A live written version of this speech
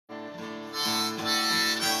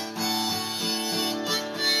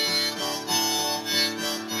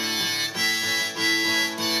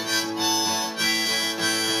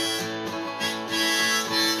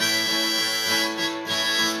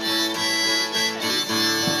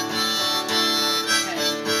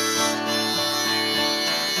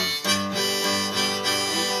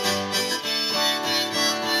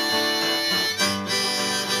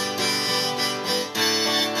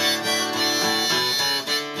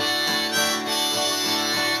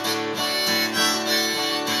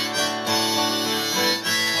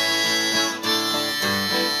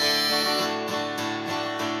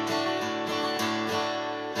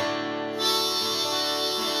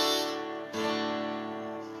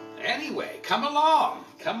anyway, come along.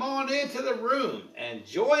 Come on into the room and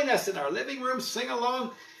join us in our living room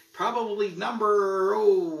sing-along. Probably number,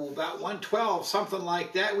 about 112, something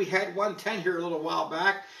like that. We had 110 here a little while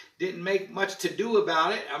back. Didn't make much to do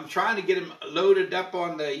about it. I'm trying to get them loaded up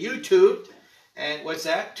on the YouTube. And what's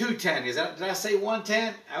that? 210. Did I say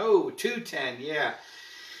 110? Oh, 210, yeah.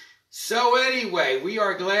 So anyway, we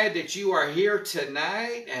are glad that you are here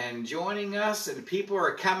tonight and joining us. And people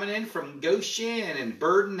are coming in from Goshen and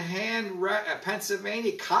Birmingham,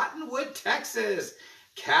 Pennsylvania, Cottonwood, Texas,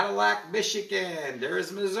 Cadillac, Michigan.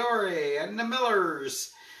 There's Missouri and the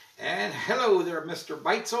Millers. And hello there, Mr.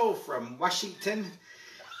 Beitzel from Washington.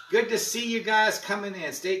 Good to see you guys coming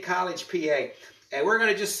in, State College, PA. And we're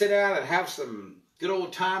going to just sit down and have some good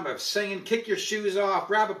old time of singing. Kick your shoes off,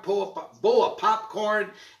 grab a bowl of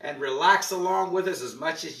popcorn, and relax along with us as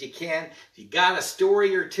much as you can. If you got a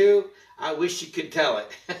story or two, I wish you could tell it.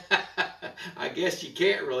 I guess you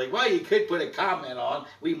can't really. Well, you could put a comment on.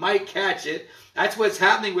 We might catch it. That's what's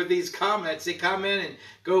happening with these comments. They come in and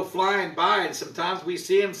go flying by, and sometimes we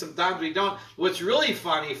see them, sometimes we don't. What's really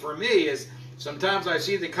funny for me is sometimes I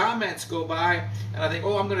see the comments go by, and I think,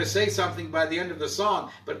 oh, I'm going to say something by the end of the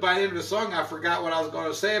song. But by the end of the song, I forgot what I was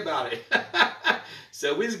going to say about it.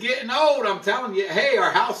 So we're getting old, I'm telling you. Hey,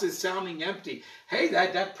 our house is sounding empty. Hey,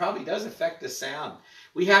 that probably does affect the sound.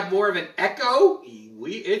 We have more of an echo.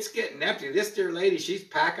 It's getting empty. This dear lady, she's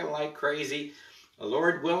packing like crazy.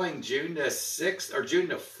 Lord willing, June the 6th, or June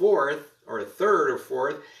the 4th, or 3rd or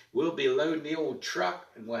 4th, we'll be loading the old truck,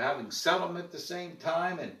 and we're having settlement at the same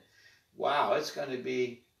time, and wow, it's going to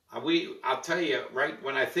be, I'll tell you, right,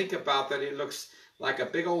 when I think about that, it looks like a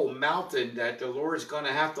big old mountain that the Lord's going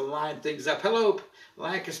to have to line things up. Hello,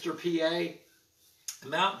 Lancaster, PA,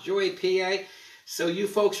 Mount Joy, PA. So you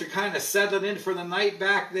folks are kind of settling in for the night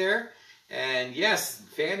back there. And yes,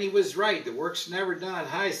 Fanny was right. The work's never done.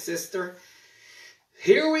 Hi, sister.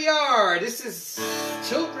 Here we are. This is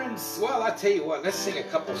children's. Well, I'll tell you what. Let's sing a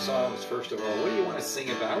couple songs first of all. What do you want to sing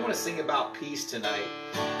about? I want to sing about peace tonight.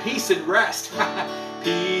 Peace and rest.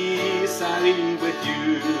 Peace I leave with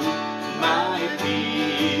you. My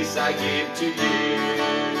peace I give to you.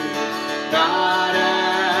 Not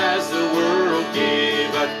as the world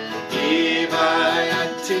giveth, give I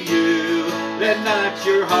unto you. Let not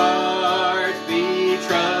your heart be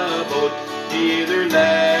troubled, neither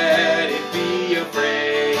let it be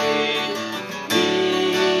afraid.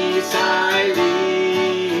 Peace I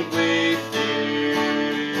leave with you.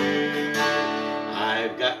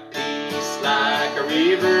 I've got peace like a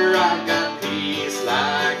river. I've got peace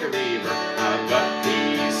like a river. I've got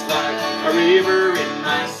peace like a river in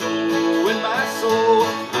my soul, in my soul.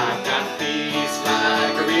 I've got peace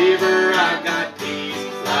like a river. I've got peace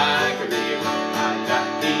like a river. I've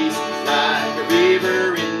got peace like a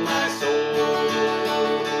river in my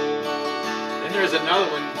soul. Then there's another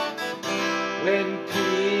one. When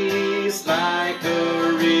peace like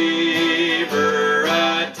a river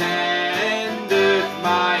attendeth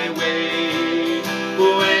my way,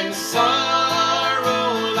 when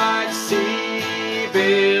sorrow like sea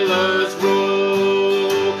billows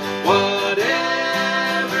roll,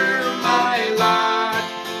 whatever my lot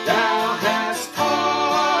thou hast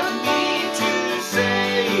taught me to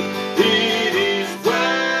say, it is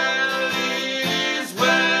well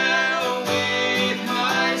with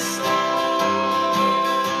my soul.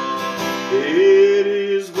 It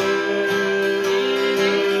is well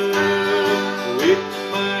with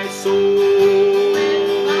my soul.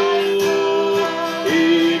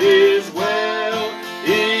 It is well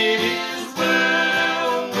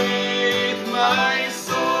with my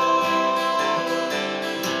soul.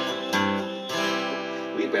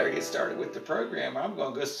 We better get started with the program. I'm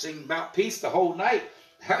going to go sing about peace the whole night.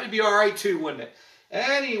 That would be all right too, wouldn't it?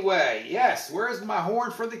 Anyway, yes, where's my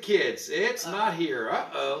horn for the kids? It's not here.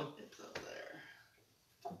 Uh-oh. It's up there.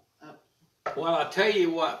 Well, I'll tell you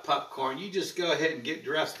what, Pupcorn, you just go ahead and get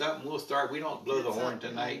dressed up and we'll start. We don't blow the It's horn up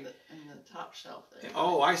tonight. in the top shelf there.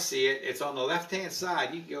 Oh, I see it. It's on the left-hand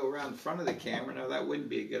side. You can go around in front of the camera. No, that wouldn't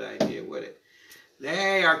be a good idea, would it?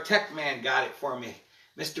 Hey, our tech man got it for me.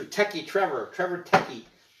 Mr. Techie Trevor Techie.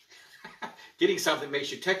 Getting something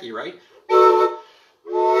makes you techie, right?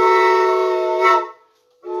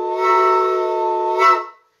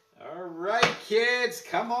 All right, kids,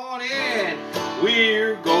 come on in.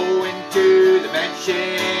 We're going to the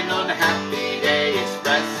mansion on the Happy Day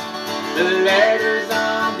Express. The letters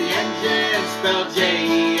on the engine spell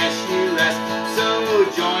J-S-U-S. So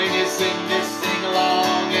join us in this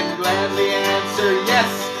sing-along and gladly answer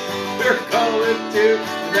yes. We're going to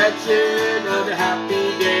the mansion on the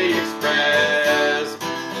Happy Day Express.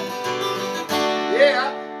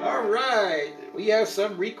 Yeah, all right. We have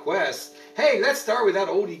some requests. Hey, let's start with that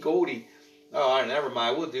oldie goldie. Oh, never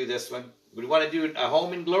mind. We'll do this one. We want to do A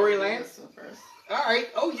Home in Glory Land? This one first. All right.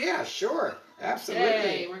 Oh, yeah, sure. Absolutely.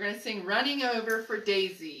 Hey, we're going to sing Running Over for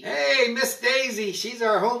Daisy. Hey, Miss Daisy. She's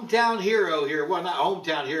our hometown hero here. Well, not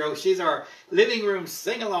hometown hero. She's our living room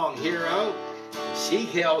sing-along hero. She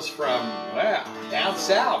hails from, well, down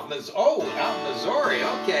south. Oh, out in Missouri.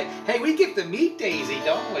 Okay. Hey, we get to meet Daisy,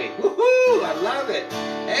 don't we? Woohoo! I love it.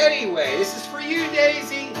 Anyway, this is for you,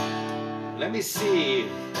 Daisy. Let me see.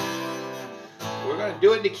 We're going to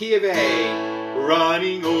do it in the key of A.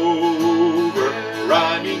 Running over,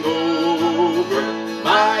 running over.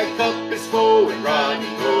 My cup is full and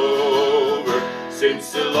running over.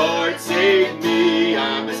 Since the Lord saved me,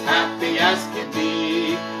 I'm as happy as can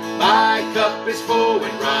be. My cup is full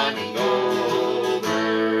and running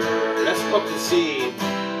over. Let's go up and see.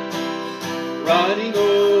 Running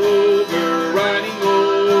over, running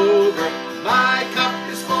over. My cup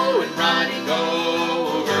is full and running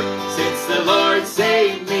over. Since the Lord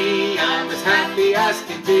saved me, I'm as happy as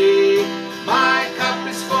can be. My cup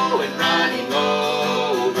is full and running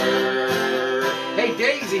over. Hey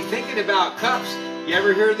Daisy, thinking about cups, you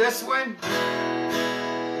ever hear this one?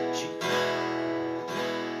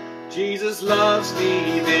 Jesus loves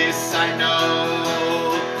me, this I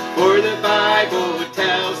know, for the Bible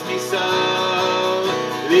tells me so.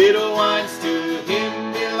 Little ones to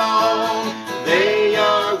Him belong, they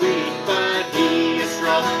are weak, but He is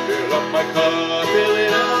strong. Fill up my cup, fill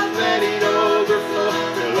it up, let it overflow.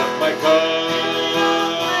 Fill up my cup,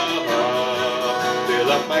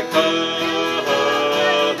 fill up my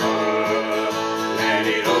cup, let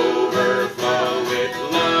it overflow with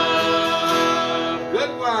love.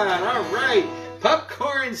 Good one, all right.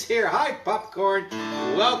 Pupcorn's here. Hi, Pupcorn.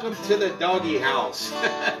 Welcome to the doggy house,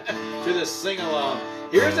 to the sing-along.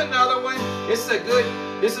 Here's another one. This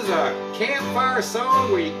is a campfire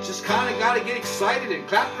song where you just kind of got to get excited and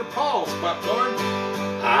clap your paws, Pupcorn.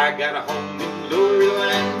 I got a home in glory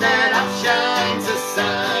land that outshines the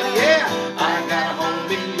sun. Yeah, I got a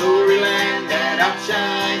home in glory land that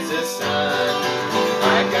outshines the sun.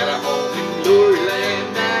 I got a home in glory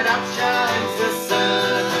land that outshines the sun.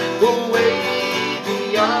 Way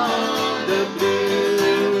beyond the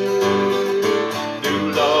blue. Do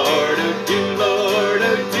Lord, oh do Lord,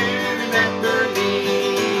 oh do remember me.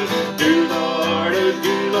 Do Lord, oh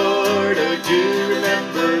do Lord, oh do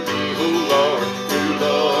remember me. Oh Lord, do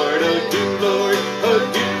Lord, oh do Lord, oh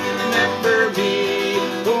do remember me.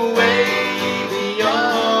 Way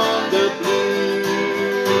beyond the blue.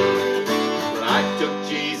 Well, I took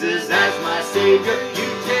Jesus as my Savior, you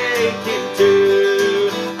take Him too.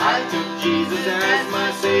 I took Jesus as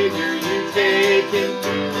my Savior, you take Him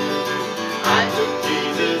too. I took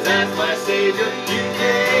Jesus as my Savior, you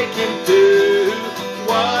take Him too.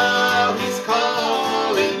 While He's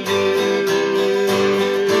calling you.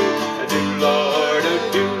 Do Lord, oh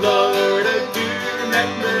do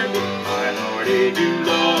remember me. My Lord, do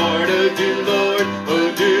Lord,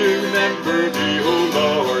 oh do remember me. Oh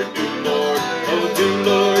Lord, do Lord, oh do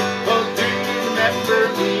Lord, oh do remember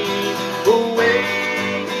me.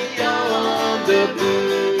 Way beyond the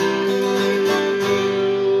blue.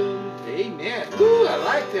 Amen. Woo, I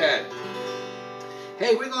like that.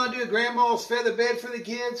 Hey, we're going to do Grandma's Feather Bed for the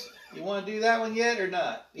kids. You want to do that one yet or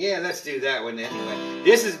not? Yeah, let's do that one anyway.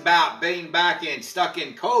 This is about being stuck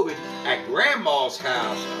in COVID at Grandma's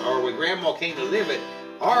house, or when Grandma came to live at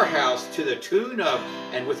our house, to the tune of,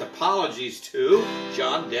 and with apologies to,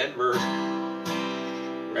 John Denver's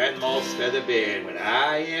Grandma's Feather Bed. When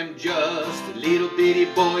I am just a little bitty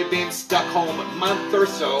boy, been stuck home a month or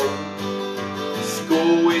so.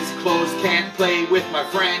 School is closed, can't play with my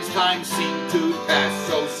friends, time seemed to pass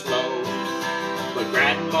so slow. But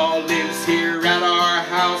Grandma lives here at our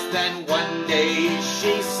house, then one day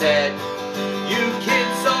she said, you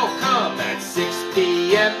kids all come at 6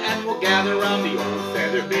 p.m. and we'll gather around the old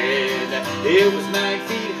feather bed. It was 9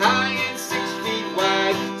 feet high and 6 feet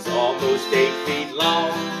wide, it's almost 8 feet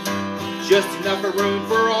long. Just enough of room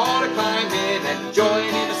for all to climb in and join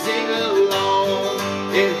in a sing-along.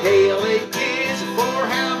 Inhale 8 kids and 4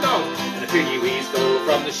 hound dogs and a piggy wee stole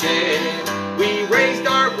from the shed. We raised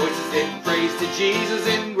our voices in praise to Jesus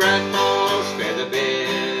in Grandma's feather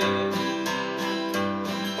bed.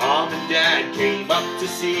 Mom and Dad came up to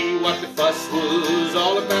see what the fuss was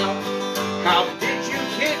all about. How did you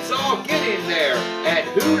kids all get in there? And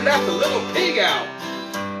who left the little pig out?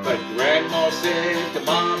 But Grandma said to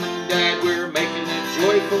Mom and Dad, we're making a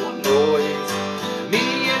joyful noise.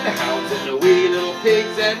 Me and the hounds and the wee little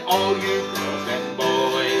pigs and all you girls and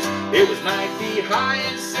boys. It was 9 feet high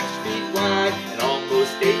and 6 feet wide and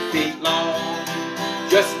almost 8 feet long.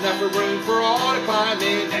 Just enough enough room for all to climb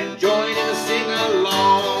in and join in the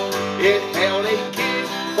sing-along. It held 8 kids,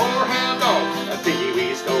 4 hound dogs, a piggy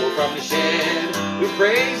we stole from the shed. We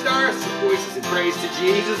praised our voices in praise to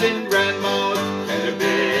Jesus in Grandma's feather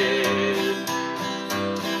bed.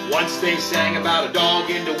 Once they sang about a dog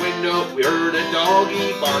in the window, we heard a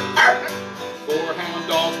doggy bark. 4 hound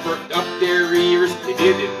dogs perked up their ears, they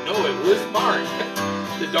didn't know it was Mark.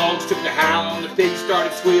 The dogs took the howl and the pigs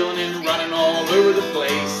started squealing and running all over the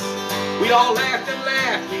place. We all laughed and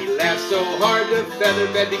laughed, we laughed so hard the feather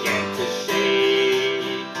bed began to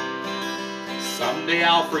shake. Someday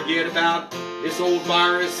I'll forget about this old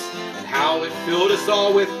virus and how it filled us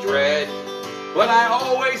all with dread. But I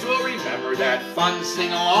always will remember that fun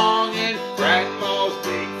sing-along in Grandma's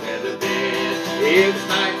big feather bed. It was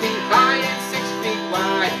 9 feet high and 6 feet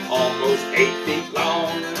wide, almost 8 feet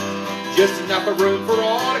long. Just enough of room for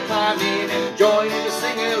all to climb in and join in the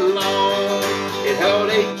sing-along. It held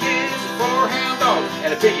 8 kids, 4 hound dogs,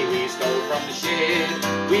 and a piggy we stole from the shed.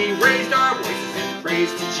 We raised our voices in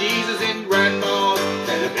praise to Jesus in Grandma's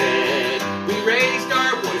feather bed. We raised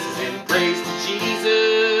our voices in praise to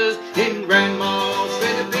Jesus in Grandma's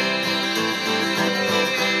feather bed.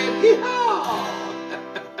 Yeehaw!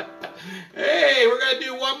 Hey, we're going to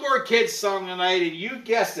do one more kids song tonight, and you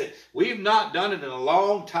guessed it, we've not done it in a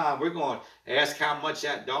long time. We're going to ask how much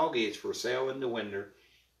that dog is for sale in the winter.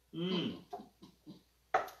 In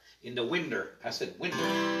the winter. I said winter.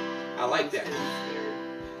 I like that.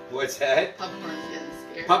 What's that? Pupcorn's getting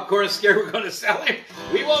scared. Pupcorn is scared we're going to sell him?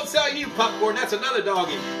 We won't sell you, Pupcorn. That's another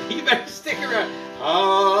doggy. You better stick around.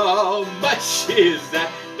 How much is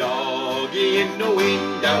that doggy in the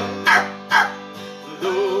window?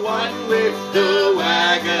 The one with the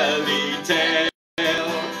waggly tail.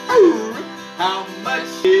 How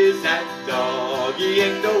much is that doggy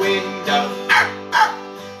in the window?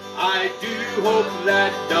 I do hope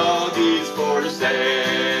that doggy's for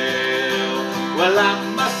sale. Well,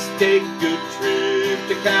 I must take a trip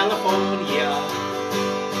to California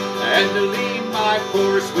and leave my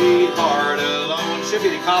poor sweetheart alone. She'll be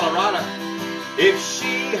to Colorado. If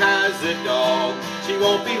she has a dog, she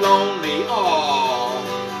won't be lonely, aww.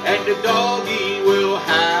 And the doggy will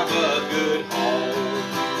have a good home.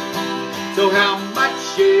 So how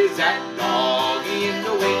much is that doggy in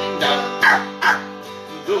the window?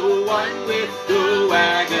 The one with the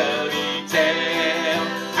waggly tail.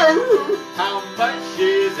 How much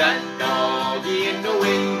is that doggy in the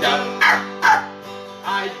window?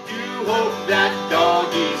 I do hope that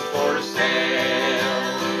doggy's for sale.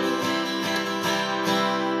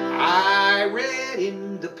 I read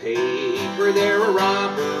in the paper there are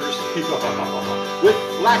robbers with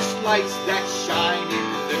flashlights that shine in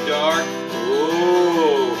the dark.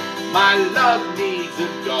 Oh, my love needs a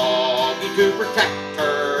doggy to protect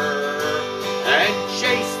her and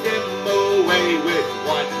chase them away with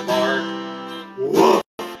one bark. Woof!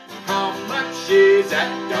 How much is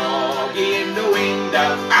that doggy in the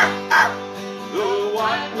window? The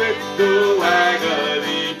one with the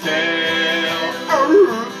waggly tail.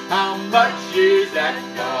 How much is that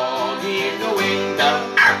doggy in the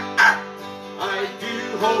window? I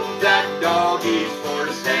do hope that doggy's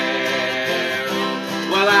for sale.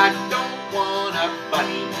 Well, I don't want a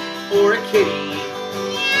bunny or a kitty.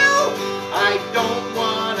 I don't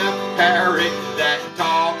want a parrot that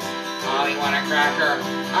talks. I only want a cracker.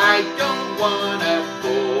 I don't want a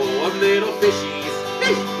bowl of little fishies.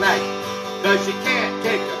 Fish like, 'cause you can't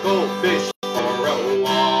take a goldfish for a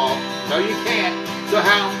walk. No, you can't. So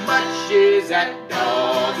how much is that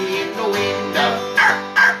doggy in the window?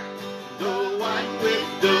 The one with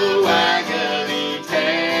the waggly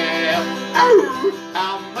tail.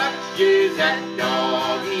 How much is that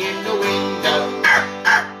doggy in the window?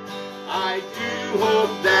 I do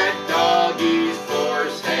hope that doggy's for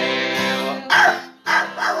sale.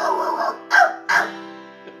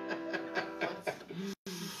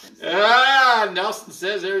 Nelson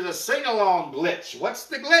says there's a sing-along glitch. What's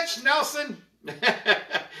the glitch, Nelson?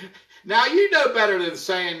 Now you know better than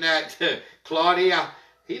saying that, Claudia.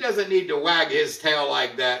 He doesn't need to wag his tail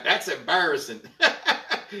like that. That's embarrassing.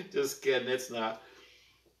 Just kidding, it's not.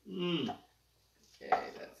 Okay,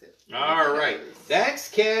 that's it. All right. Thanks,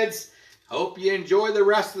 kids. Hope you enjoy the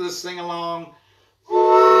rest of the sing-along.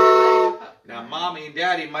 Now, Mommy and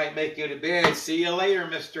Daddy might make you to bed. See you later,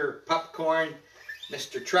 Mr. Pupcorn,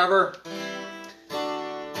 Mr. Trevor.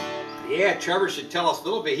 Yeah, Trevor should tell us a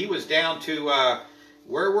little bit. He was down to,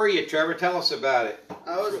 where were you, Trevor? Tell us about it.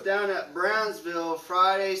 I was down at Brownsville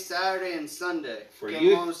Friday, Saturday, and Sunday. Came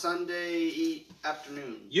youth, home Sunday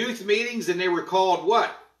afternoon. Youth meetings, and they were called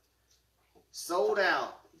what? Sold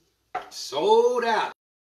out. Sold out.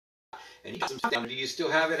 And you got some stuff down. Do you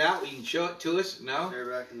still have it out? You can show it to us? No? They're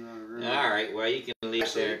back in the room. All right. Well, you can leave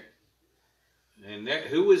it there. And there,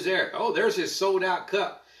 who was there? Oh, there's his sold out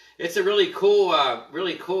cup. It's a really cool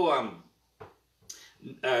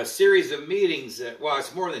series of meetings. Well,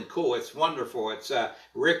 it's more than cool. It's wonderful. It's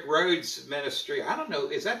Rick Rhodes' ministry. I don't know.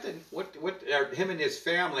 Is that what him and his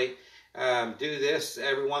family do this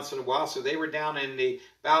every once in a while? So they were down in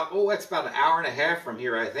that's about an hour and a half from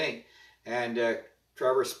here, I think. And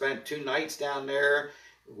Trevor spent 2 nights down there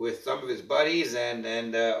with some of his buddies,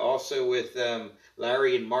 and also with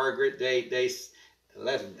Larry and Margaret. They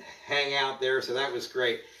let him hang out there, so that was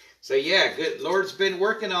great. So yeah, good. Lord's been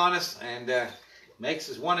working on us, and makes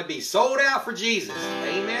us want to be sold out for Jesus.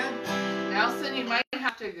 Amen. Nelson, you might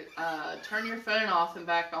have to turn your phone off and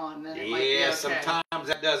back on. Then it might be okay. Sometimes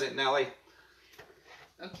that does it, Nellie.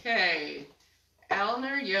 Okay.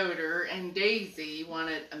 Eleanor Yoder and Daisy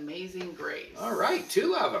wanted Amazing Grace. All right,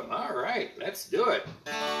 2 of them. All right, let's do it.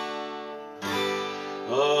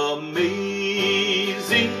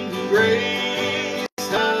 Amazing Grace,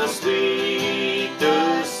 how sweet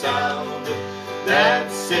the sound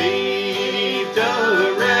that saved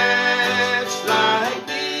a wretch like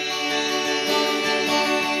me.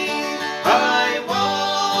 I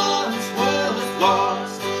once was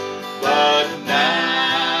lost, but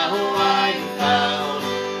now I'm found.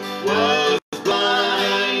 Was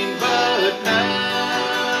blind, but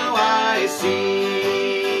now I see.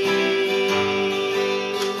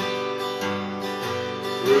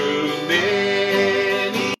 Through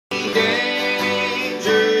many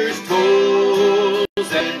dangers,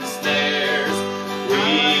 toils, and snares,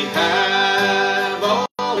 we have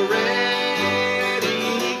already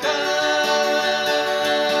come.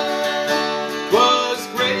 'Twas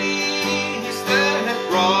grace that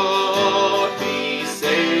brought me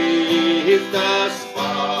safe thus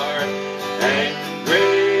far, and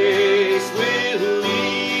grace will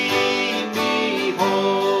lead me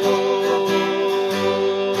home.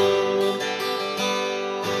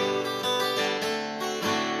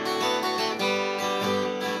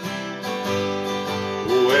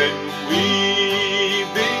 When we've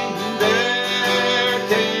been there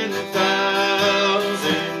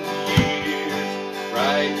 10,000 years,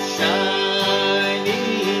 bright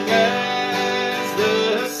shining as the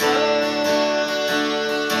sun,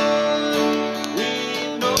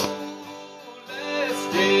 we've no less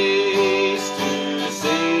days to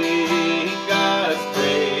sing God's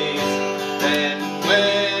praise than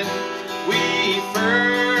when we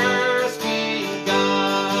first begun.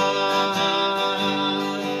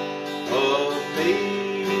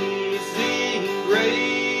 Amazing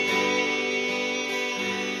grace.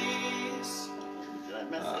 Did I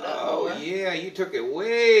mess it up? Oh yeah, you took it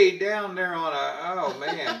way down there on oh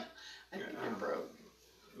man. I think it broke.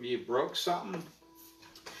 You broke something?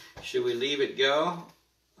 Should we leave it go?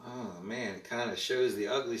 Oh man, it kind of shows the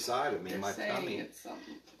ugly side of me, They're my saying tummy. it's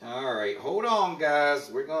something. All right, hold on, guys.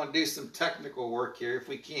 We're going to do some technical work here if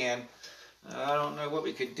we can. I don't know what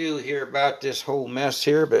we could do here about this whole mess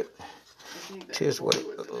here, but I think that tis what.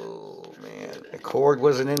 cord was Oh man, the cord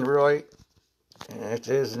wasn't in right. It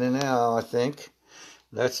isn't in now, I think.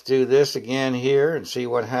 Let's do this again here and see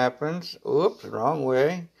what happens. Oops, wrong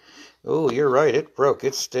way. Oh, you're right. It broke.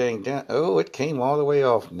 It's staying down. Oh, it came all the way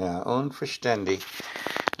off now. Unverstandy.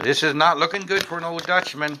 This is not looking good for an old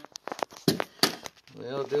Dutchman.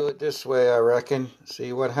 We'll do it this way, I reckon.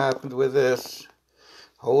 See what happens with this.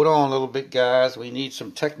 Hold on a little bit, guys. We need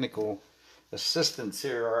some technical assistance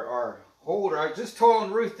here. Our holder. I just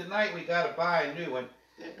told Ruth tonight we got to buy a new one.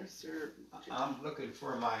 There's your, I'm looking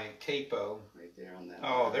for my capo. right there on that.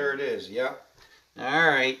 Oh, there it is. Yep. All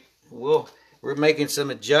right. We're making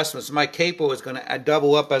some adjustments. My capo is going to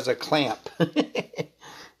double up as a clamp.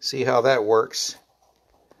 See how that works.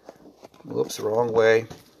 Whoops, wrong way.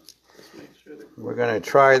 Just make sure that We're going to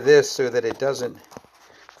try this so that it doesn't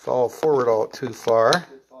fall forward all too far. Did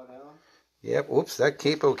it fall down? Yep. Whoops, that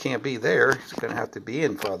capo can't be there. It's going to have to be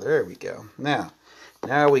in farther. There we go. Now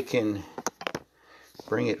we can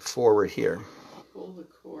bring it forward here. pull the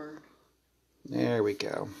cord There we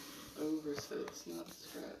go. over so it's not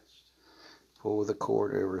stretched. Pull the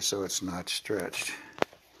cord over so it's not stretched.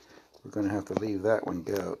 We're going to have to leave that one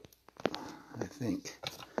go, I think,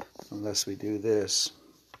 unless we do this.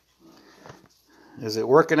 Is it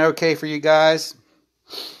working okay for you guys?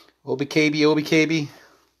 OBKB.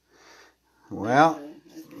 Well,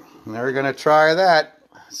 we're going to try that.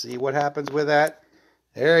 See what happens with that.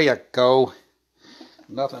 There you go.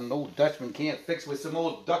 Nothing an old Dutchman can't fix with some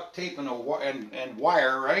old duct tape and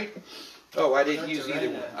wire, right? Oh, I didn't use either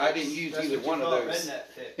one. I didn't use either one of those. Redneck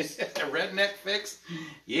fix. A redneck fix?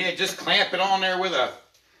 Yeah, just clamp it on there with a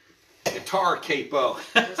guitar capo.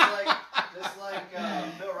 just like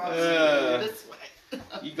Bill Robinson. This way.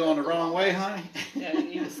 You going the wrong way, honey? Yeah,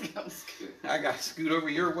 you need to come scoot. I got to scoot over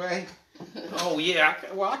your way. Oh yeah.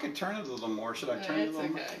 Well, I can turn it a little more. Should I turn it a little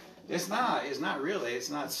more? Okay. It's not. It's not really. It's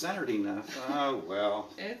not centered enough. Oh well.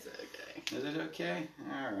 It's okay. Is it okay?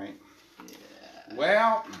 All right. Yeah.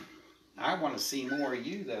 Well, I want to see more of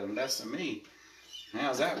you though, less of me.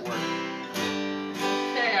 How's that work?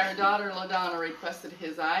 Okay, our daughter LaDonna requested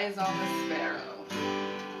His Eyes on the Sparrow.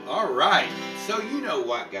 All right. So you know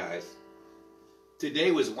what, guys?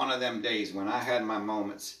 Today was one of them days when I had my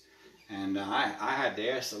moments, and I had to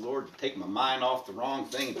ask the Lord to take my mind off the wrong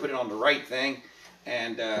thing and put it on the right thing.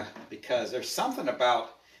 And because there's something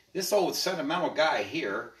about this old sentimental guy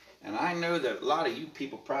here, and I know that a lot of you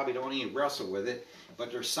people probably don't even wrestle with it,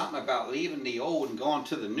 but there's something about leaving the old and going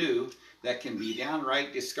to the new that can be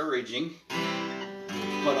downright discouraging.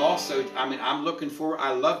 But also, I mean, I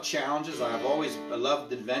love challenges. I've always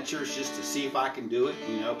loved adventures just to see if I can do it,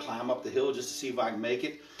 you know, climb up the hill just to see if I can make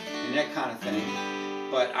it, and that kind of thing.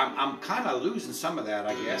 But I'm kind of losing some of that,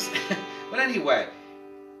 I guess. But anyway,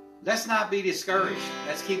 let's not be discouraged.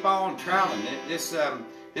 Let's keep on traveling. This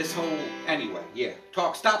whole, anyway, yeah.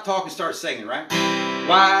 Stop talking, start singing, right?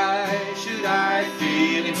 Why should I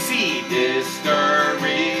feel and see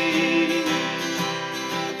discouraged?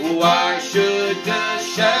 Why should the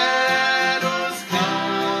shadows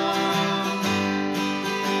come?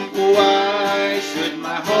 Why should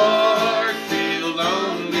my heart feel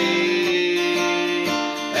lonely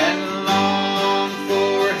and long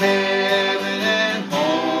for heaven and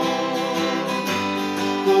home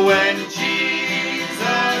when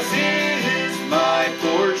Jesus is my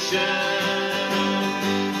portion,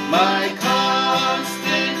 my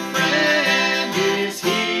constant friend is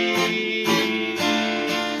He.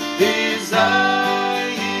 His eye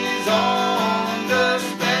is on the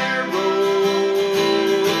sparrow,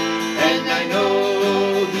 and I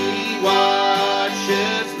know He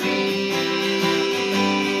watches me.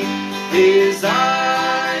 His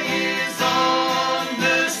eye is on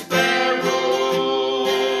the sparrow,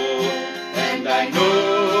 and I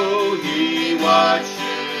know He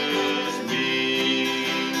watches me.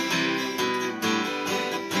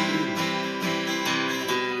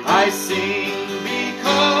 I sing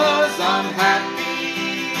because I'm happy.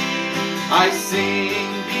 I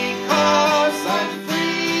sing because I'm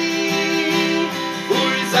free. For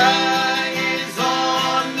His eye is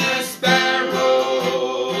on the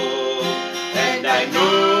sparrow, and I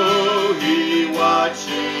know He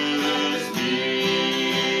watches me.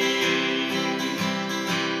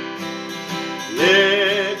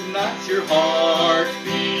 Let not your heart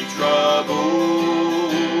be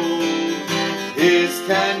troubled. His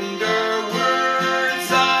tender words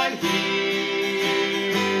I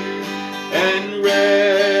hear, and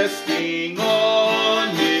resting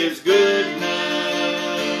on His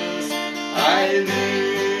goodness, I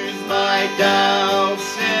lose my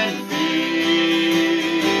doubts and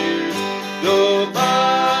fears. Though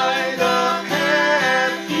by the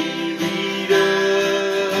path He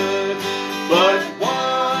leadeth, but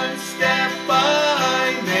one step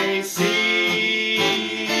I may see.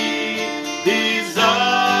 His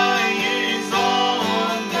eye is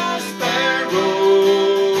on the sparrow,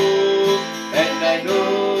 and I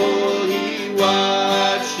know He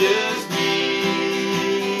watches me.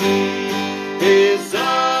 His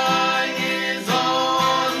eye is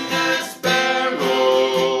on the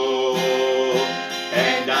sparrow,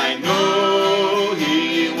 and I know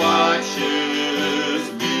He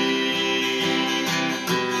watches me.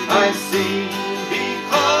 I sing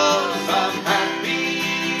because I'm happy.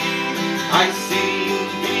 I sing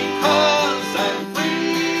because I'm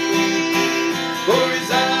free. For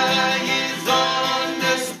His eye is on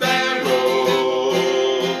the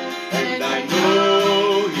sparrow, and I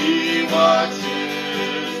know He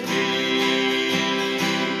watches me.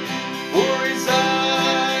 For His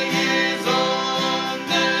eye is on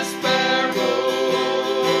the sparrow,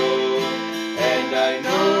 and I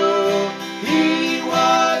know He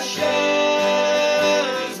watches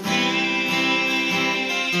me.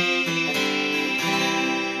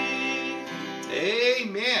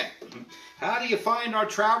 Amen. How do you find our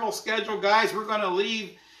travel schedule, guys? We're going to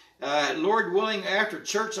leave, Lord willing, after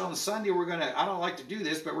church on Sunday. We're going to, I don't like to do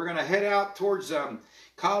this, but we're going to head out towards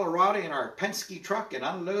Colorado in our Penske truck and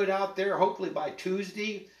unload out there, hopefully by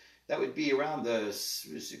Tuesday. That would be around the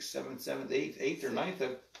 6th, 7th, 7th, 8th or 9th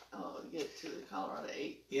of... Oh, get to the Colorado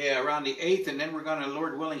 8. Yeah, around the 8th, and then we're going to,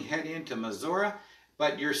 Lord willing, head into Missouri.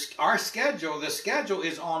 But our schedule, the schedule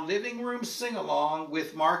is on Living Room Singalong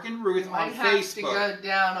with Mark and Ruth You on might have Facebook. to go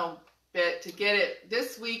down bit to get it.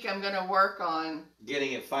 This week I'm going to work on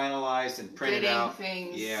getting it finalized and printed out.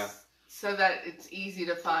 Getting things yeah. so that it's easy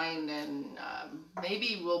to find, and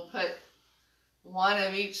maybe we'll put one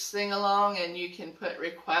of each sing-along, and you can put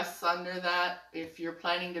requests under that if you're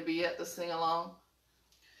planning to be at the sing-along,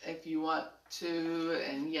 if you want to.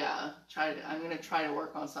 And yeah, I'm going to try to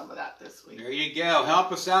work on some of that this week. There you go.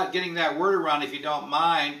 Help us out getting that word around if you don't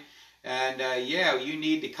mind. And yeah, you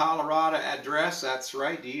need the Colorado address. That's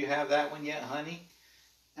right. Do you have that one yet, honey?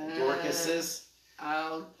 Dorcas's?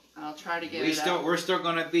 I'll try to get it out. We're still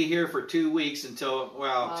going to be here for 2 weeks until,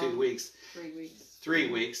 well, 2 weeks. 3 weeks.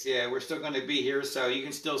 3 weeks, yeah. We're still going to be here, so you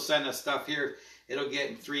can still send us stuff here. It'll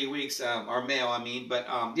get in 3 weeks, our mail, I mean, but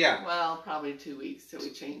yeah. Well, probably 2 weeks till we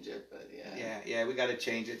change it, but yeah. Yeah, we got to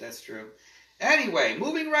change it, that's true. Anyway,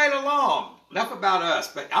 moving right along. Enough about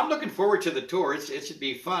us, but I'm looking forward to the tour. It should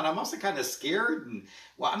be fun. I'm also kind of scared, and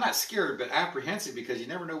well, I'm not scared, but apprehensive because you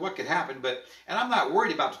never know what could happen. And I'm not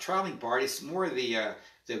worried about the traveling part. It's more the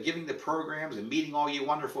giving the programs and meeting all you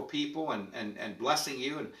wonderful people and blessing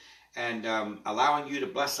you and allowing you to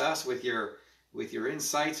bless us with your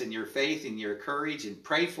insights and your faith and your courage, and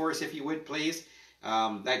pray for us if you would, please.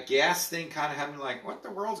 That gas thing kind of had me like, what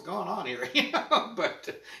the world's going on here?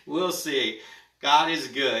 But we'll see. God is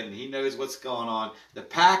good, and He knows what's going on. The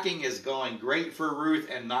packing is going great for Ruth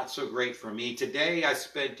and not so great for me. Today, I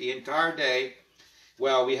spent the entire day.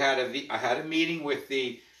 Well, I had a meeting with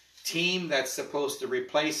the team that's supposed to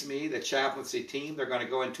replace me, the chaplaincy team. They're going to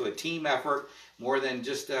go into a team effort more than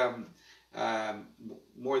just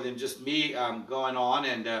me going on,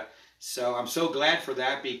 and so I'm so glad for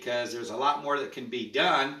that, because there's a lot more that can be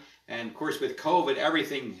done. And of course, with COVID,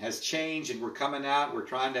 everything has changed, and we're coming out. We're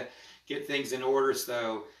trying to get things in order.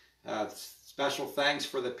 So special thanks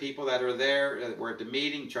for the people that are there. We're at the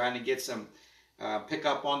meeting trying to get some pick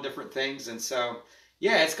up on different things. And so,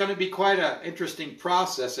 yeah, it's going to be quite an interesting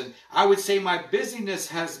process. And I would say my busyness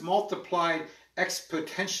has multiplied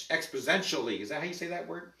exponentially. Is that how you say that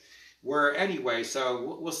word? Anyway,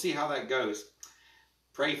 so we'll see how that goes.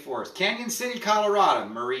 Pray for us. Canyon City, Colorado,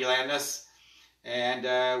 Marie Landis.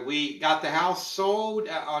 And we got the house sold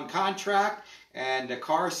on contract, and the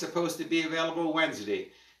car is supposed to be available Wednesday.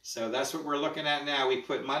 So that's what we're looking at now. We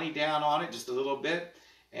put money down on it, just a little bit.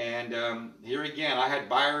 And here again, I had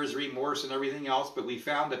buyer's remorse and everything else, but we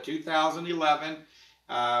found a 2011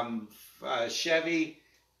 Chevy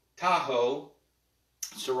Tahoe.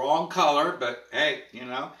 It's the wrong color, but hey,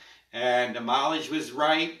 and the mileage was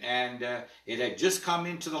right, and it had just come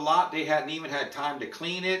into the lot. They hadn't even had time to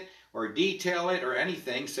clean it or detail it or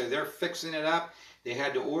anything, so they're fixing it up. They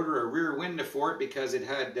had to order a rear window for it because it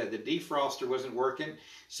had the defroster wasn't working,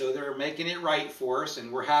 so they're making it right for us, and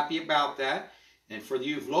we're happy about that. And for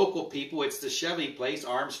you local people, it's the Chevy place,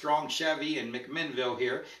 Armstrong Chevy in McMinnville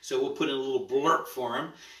here, so we'll put in a little blurb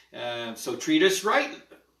for them. So treat us right,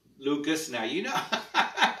 Lucas. Now,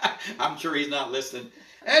 I'm sure he's not listening.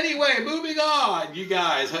 Anyway, moving on, you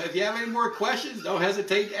guys. If you have any more questions, don't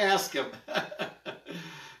hesitate to ask them.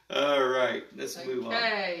 All right, let's move on.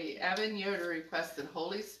 Okay, Evan Yoder requested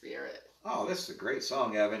Holy Spirit. Oh, this is a great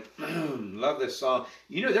song, Evan. Love this song.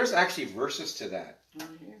 There's actually verses to that.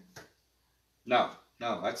 Here. No,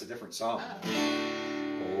 that's a different song. Oh.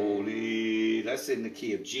 Holy, that's in the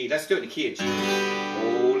key of G. Let's do it in the key of G.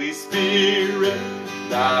 Holy Spirit,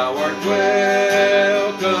 Thou art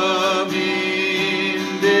welcome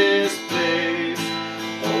in this place.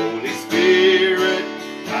 Holy Spirit,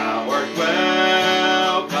 Thou art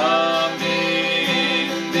welcome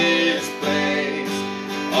in this place.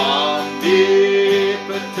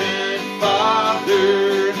 Omnipotent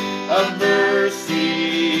Father of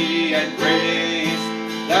mercy and grace,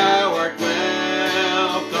 Thou art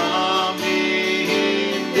welcome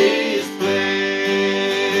in this place.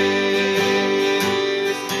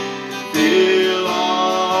 Fill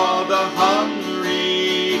all the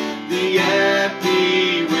hungry, the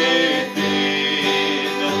empty within.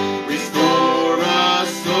 Restore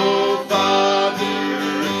us, O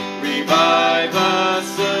Father, revive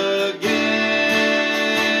us again.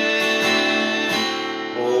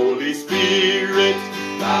 Holy Spirit,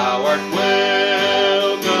 Thou art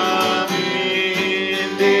welcome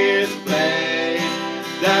in this place.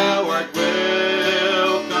 Thou art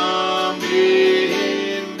welcome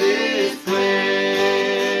in this place.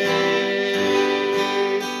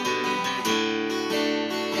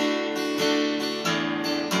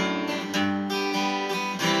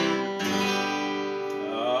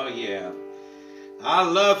 Oh, yeah. I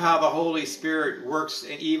love how the Holy Spirit works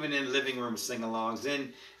even in living room sing-alongs.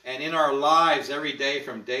 And in our lives every day,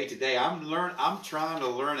 from day to day. I'm trying to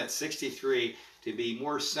learn at 63 to be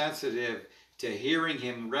more sensitive to hearing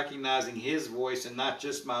him, recognizing his voice and not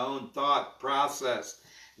just my own thought process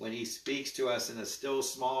when he speaks to us in a still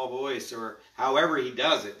small voice or however he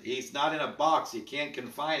does it. He's not in a box. You can't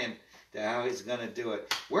confine him to how he's going to do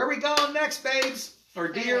it. Where are we going next, babes? Or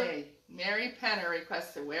dear? Hey, Mary Penner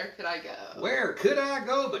requested, where could I go? Where could I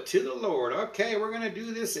go but to the Lord? Okay, we're going to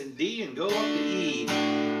do this in D and go up to E.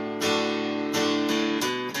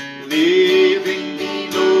 Living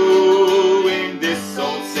below in this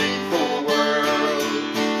old sinful world,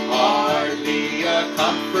 hardly a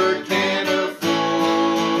comfort can afford.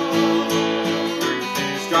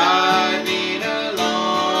 Striving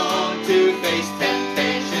along to face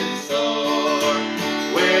temptation sore,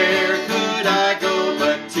 where could I go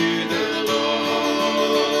but to the Lord?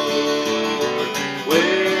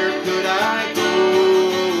 Where could I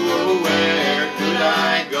go? Where could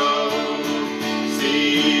I go?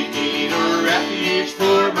 Seeking a refuge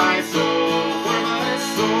for my soul,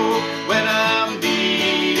 when I'm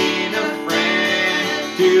needing a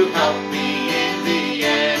friend to help me in the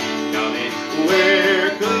end. Coming, where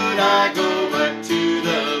could I go but to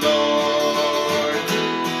the Lord?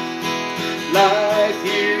 Life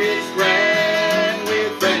here is grand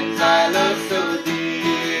with friends I love so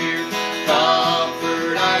dear.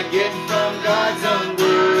 Comfort I get from God's own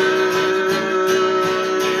word.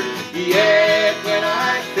 Yet when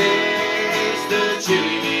I face the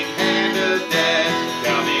chilling hand of death,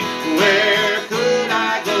 coming, where could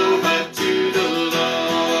I go but to the Lord?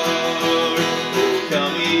 Oh,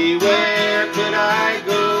 tell me, where could I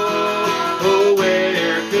go? Oh,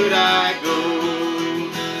 where could I go?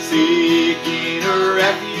 Seeking a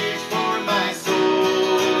refuge for my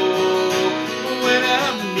soul, when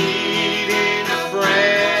I'm needing a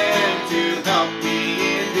friend to help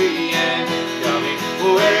me in the end. Coming,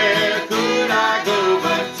 where could I go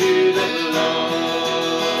but to the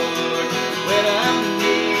Lord? When I'm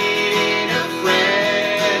needing a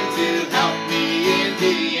friend to help me in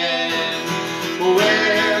the end,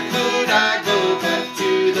 where could I go but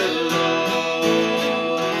to the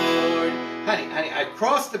Lord? Honey, I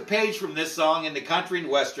crossed the page from this song into country and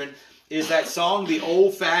western. Is that song The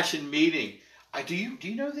Old Fashioned Meeting? Do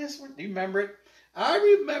you know this one? Do you remember it? I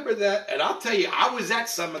remember that, and I'll tell you, I was at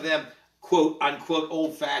some of them quote unquote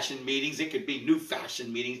old fashioned meetings. It could be new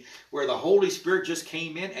fashioned meetings where the Holy Spirit just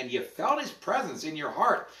came in and you felt his presence in your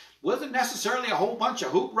heart. Wasn't necessarily a whole bunch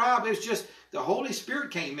of hoop rob. It was just the Holy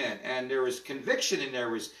Spirit came in, and there was conviction, and there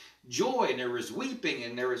was joy, and there was weeping,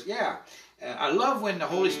 and there was, yeah. I love when the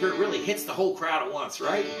Holy Spirit really hits the whole crowd at once,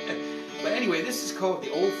 right? But anyway, this is called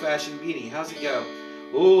The Old Fashioned Meeting. How's it go?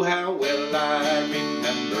 Oh, how well I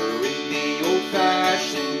remember in the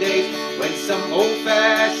old-fashioned days, when some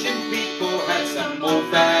old-fashioned people had some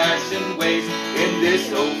old-fashioned ways. In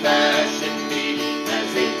this old-fashioned meeting,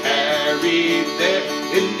 as they tarried there,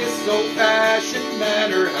 in this old-fashioned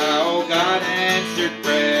manner, how God answered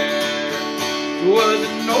prayer. It was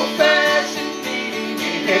an old-fashioned meeting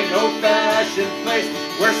in an old-fashioned place,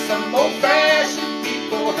 where some old-fashioned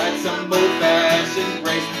people had some old-fashioned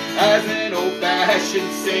grace. As an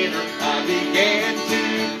old-fashioned sinner, I began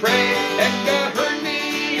to pray, and God heard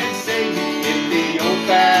me and saved me in the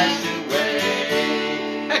old-fashioned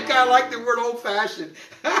way. Heck, I like the word old-fashioned.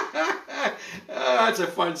 That's a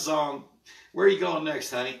fun song. Where are you going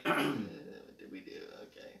next, honey? What did we do?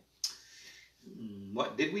 Okay.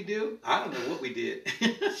 What did we do? I don't know what we did.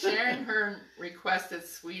 Sharon Hearn requested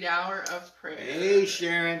Sweet Hour of Prayer. Hey,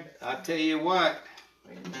 Sharon, I'll tell you what.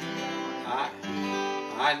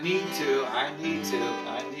 I need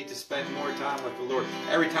to spend more time with the Lord.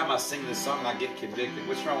 Every time I sing this song, I get convicted.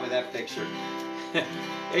 What's wrong with that picture?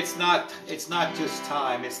 It's not just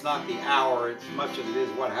time. It's not the hour. As much as it is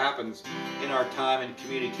what happens in our time and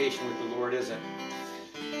communication with the Lord, isn't it?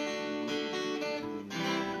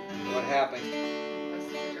 What happened?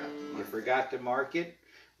 You forgot to mark it?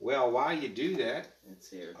 Well, while you do that, it's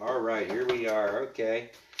here. All right, here we are.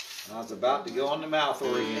 Okay. I was about to go on the mouth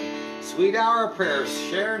organ. Sweet Hour of Prayer,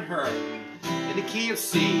 Sharon Hearn, in the key of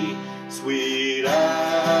C. Sweet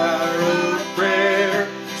hour of prayer,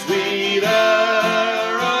 sweet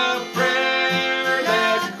hour of prayer,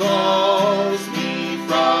 that calls me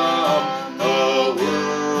from a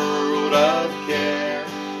world of care,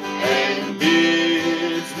 and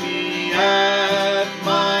bids me at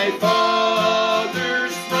my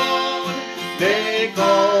Father's throne make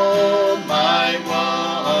all my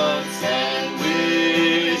wants and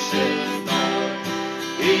wishes known.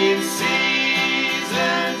 In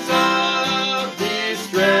seasons of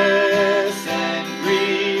distress and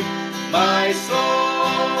grief, my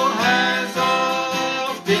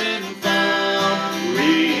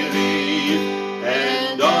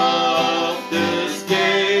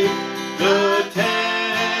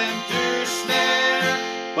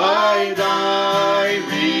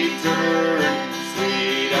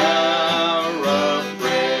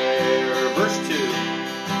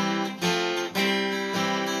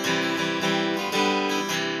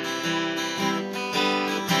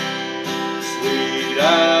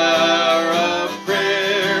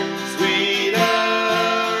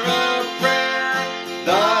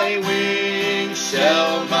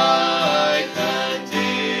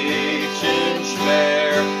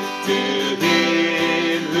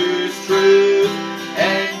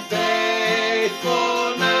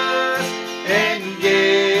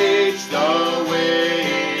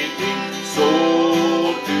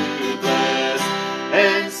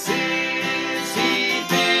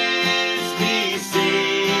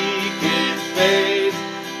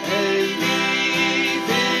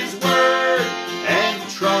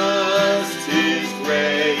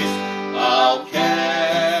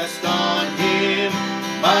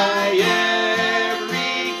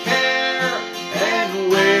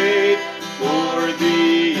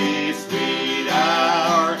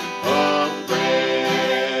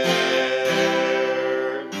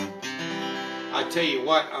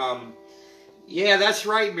what, yeah, that's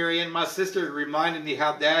right, Marion. My sister reminded me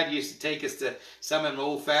how Dad used to take us to some of them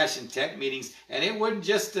old-fashioned tent meetings, and it wasn't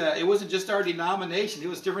just our denomination; it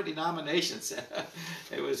was different denominations.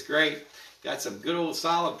 It was great. Got some good old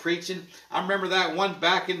solid preaching. I remember that one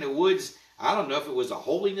back in the woods. I don't know if it was a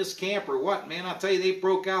holiness camp or what, man. I'll tell you, they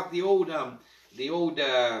broke out the old oh,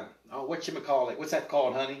 whatchamacallit? What's that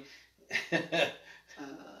called, honey?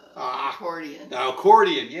 Accordion. The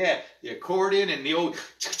accordion, yeah. The accordion and the old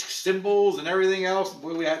cymbals and everything else.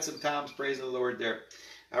 Boy, we had some times praising the Lord there.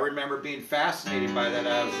 I remember being fascinated by that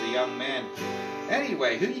as a young man.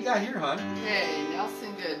 Anyway, who you got here, hon? Hey,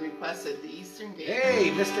 Nelson Good requested the Eastern Gate.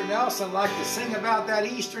 Hey, Mr. Nelson like to sing about that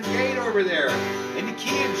Eastern Gate over there in the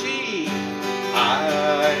key of G.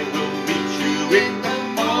 I will meet you in the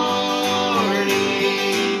morning,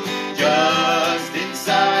 just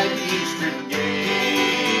inside the Eastern Gate.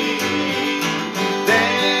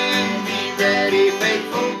 Then be ready,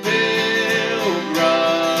 faithful pilgrim,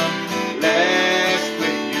 lest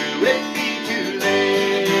when you it be too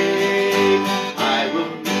late. I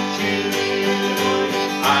will meet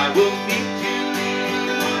you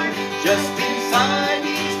just inside the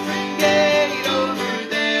Eastern Gate over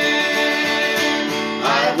there.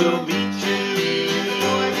 I will meet you,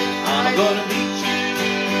 I'm gonna meet you,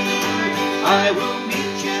 I will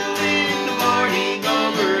meet you in the morning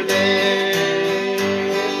over there.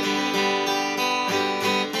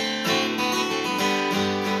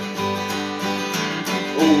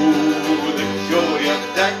 Oh, the joy of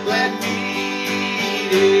that glad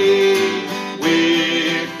meeting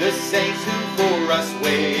with the saints who for us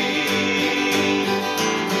wait.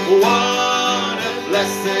 What a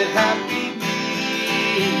blessed happy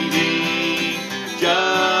meeting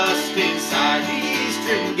just inside the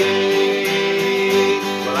Eastern Gate.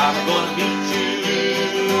 Well, I'm gonna meet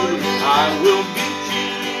you, I will meet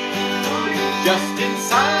you just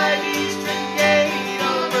inside the Eastern Gate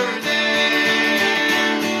over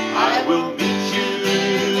there. I will meet you,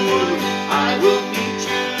 I will meet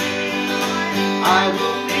you, I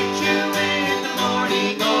will meet you in the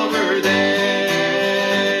morning over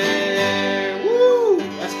there. Woo!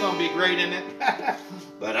 That's gonna be great, isn't it?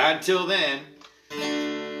 But until then,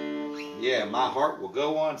 yeah, my heart will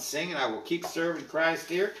go on singing. I will keep serving Christ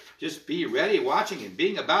here. Just be ready, watching, and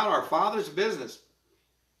being about our Father's business.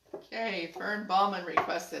 Okay, Fern Ballman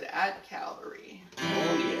requested At Calvary.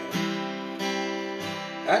 Oh,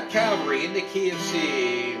 yeah. At Calvary in the key of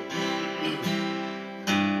C.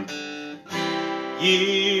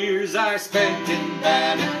 Years I spent in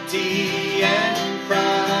vanity and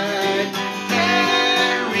pride,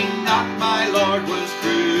 caring not my Lord was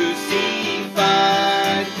crucified,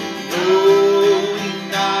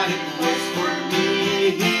 knowing not it was for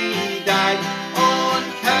me He died on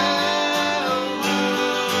Calvary.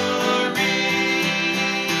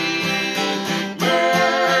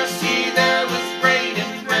 Mercy there was great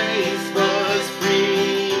and grace was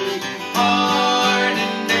free,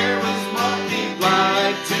 pardon there was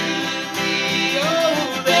multiplied to me.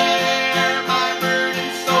 Oh, there my burden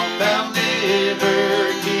so found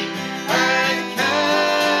liberty at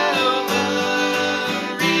Calvary.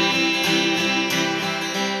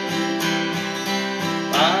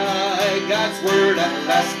 By God's word at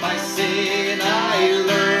last my sin I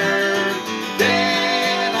learned.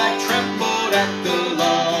 Then I trembled at the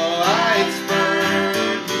law I'd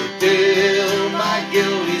spurned, till my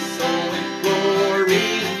guilty soul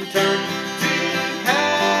imploring turned to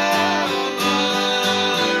Calvary.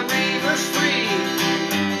 Verse 3.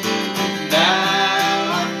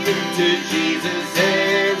 Now I'm given to Jesus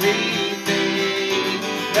everything.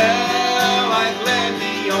 Now I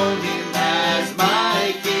gladly own Him as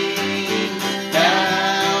my King.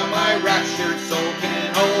 Now my raptured soul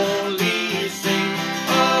can only sing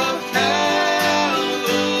of Calvary.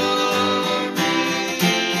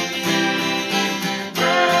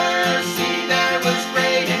 Mercy there was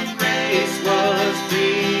great and grace was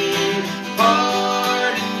free,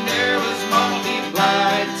 pardon there was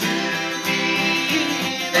multiplied to me.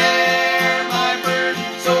 There my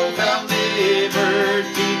burden so found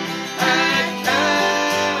liberty at Calvary.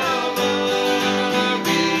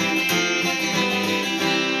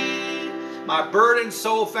 My burdened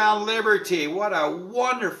soul found liberty. What a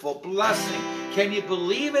wonderful blessing. Can you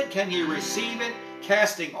believe it? Can you receive it?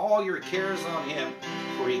 Casting all your cares on Him,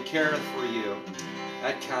 for He careth for you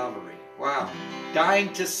at Calvary. Wow.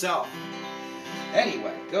 Dying to self.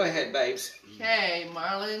 Anyway, go ahead, babes. Okay,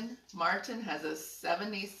 Martin has a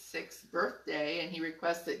 76th birthday, and he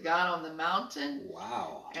requested God on the Mountain.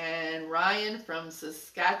 Wow. And Ryan from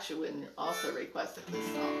Saskatchewan also requested this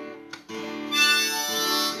song.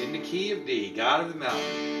 In the key of D, God of the Mountain.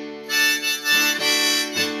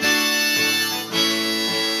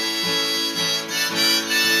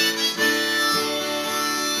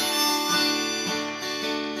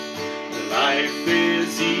 life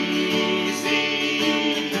is easy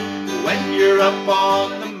when you're up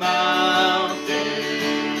on the mountain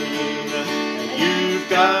and you've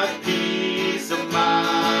got peace of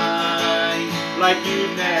mind like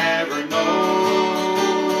you've never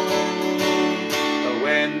known. But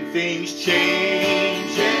when things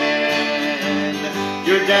change and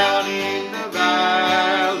you're down in the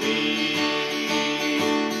valley,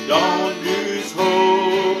 don't lose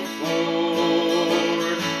hope,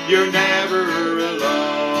 for you're never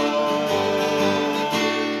alone.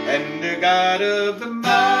 And the God of the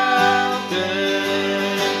mountain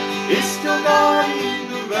is still God in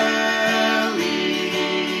the valley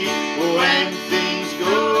when things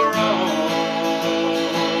go wrong.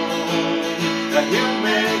 He'll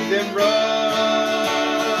make them right.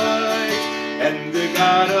 And the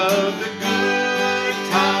God of the good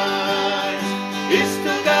times is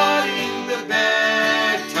still God in the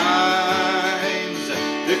bad times.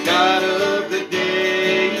 The God of the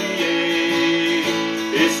day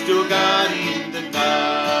is still God in the night.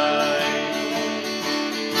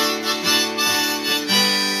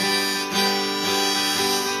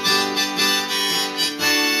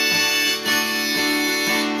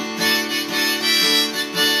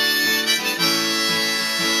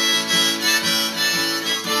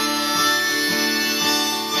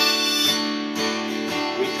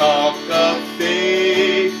 We talk of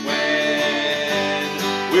faith when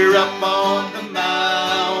we're up on the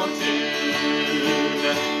mountain,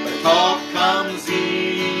 but talk comes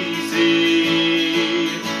easy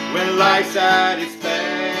when life's at its best.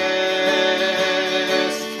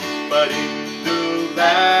 But in the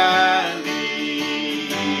valley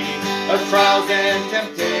of trials and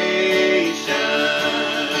temptation,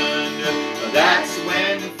 that's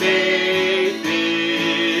when faith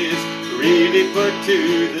is really put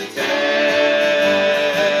to the test.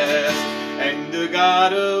 And the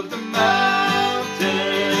God of the mountain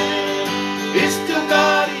is still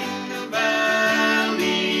God in the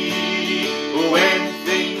valley when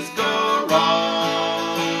things go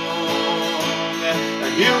wrong.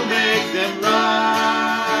 He'll make them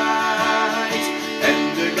right.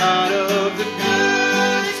 And the God of the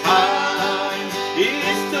good times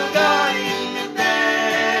is still God in the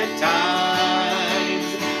bad times.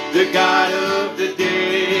 The God of the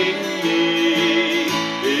day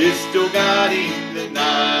is still God in the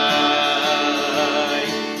night.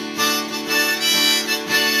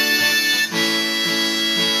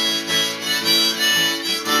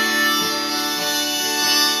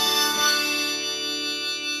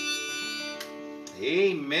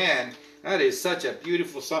 Amen. That is such a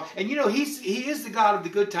beautiful song. And you know, he is the God of the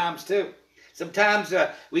good times too. Sometimes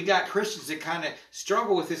we got Christians that kind of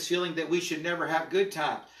struggle with this feeling that we should never have good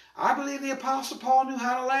times. I believe the Apostle Paul knew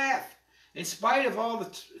how to laugh in spite of all the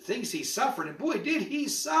things he suffered. And boy, did he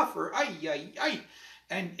suffer. Ay, ay, ay.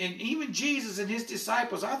 And even Jesus and his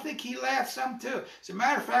disciples, I think he laughed some too. As a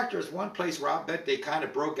matter of fact, there's one place where I bet they kind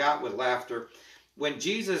of broke out with laughter when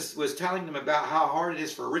Jesus was telling them about how hard it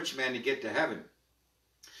is for a rich man to get to heaven.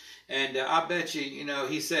 And I bet you, you know,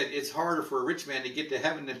 he said it's harder for a rich man to get to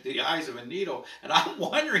heaven than the eyes of a needle. And I'm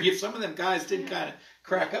wondering if some of them guys didn't kind of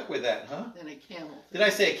crack up with that, huh? Then a camel. Did I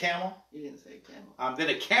say a camel? You didn't say camel. Then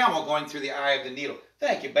a camel going through the eye of the needle.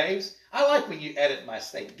 Thank you, babes. I like when you edit my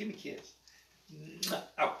statement. Give me a kiss.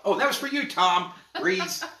 Oh, that was for you, Tom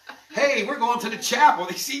Reese. Hey, we're going to the chapel.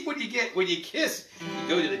 You see, when you kiss, you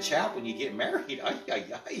go to the chapel when you get married. Ay, ay,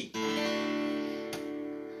 ay.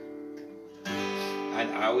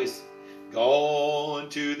 And I always going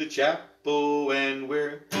to the chapel and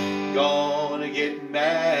we're gonna get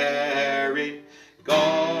married.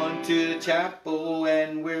 Going to the chapel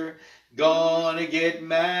and we're gonna get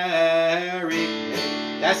married.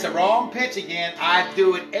 That's the wrong pitch again. I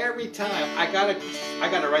do it every time. I gotta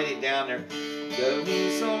write it down there.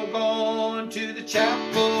 So going to the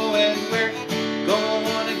chapel and we're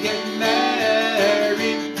gonna get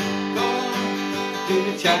married. Going to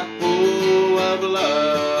the chapel of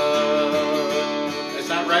love. That's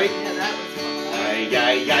not right? Yeah, that was fun. Ay,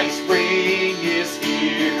 ay, ay, spring is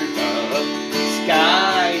here. The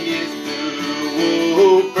sky is blue.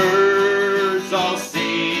 Oh, birds all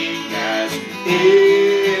sing as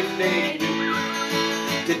if they do.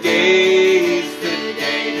 Today is the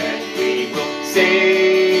day that we will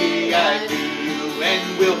say I do,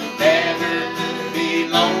 and we'll never be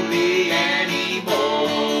lonely anymore.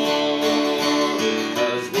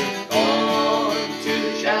 'Cause we're going to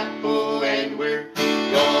the chapel and we're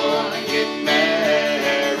gonna get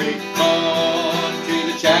married. Going to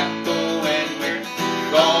the chapel and we're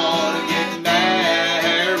gonna get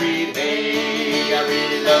married. Hey, I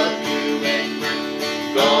really love you and we're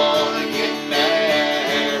gonna get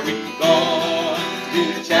married. Gonna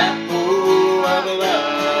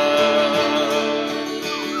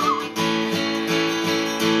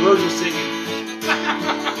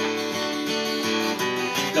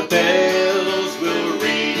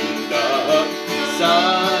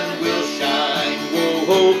sun will shine.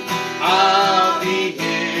 Whoa, I'll be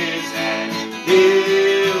his and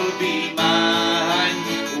he'll be mine.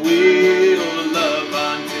 We'll love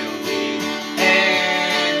until the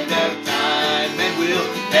end of time, and we'll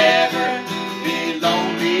never be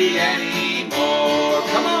lonely anymore.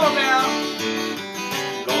 Come on now.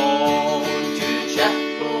 Going to the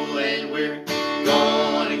chapel and we're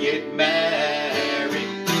gonna get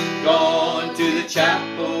married. Going to the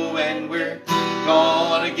chapel and we're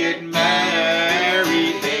gonna get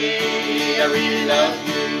married. Hey, I really love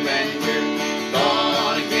you and we're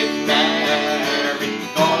gonna get married.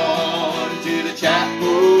 Going to the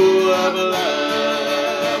chapel of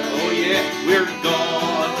love. Oh yeah, we're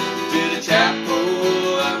going to the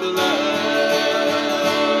chapel of love.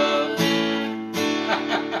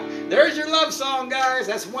 There's your love song, guys.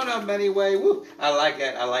 That's one of them anyway. Woo. I like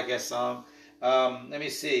that. I like that song. Let me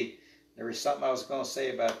see. There was something I was going to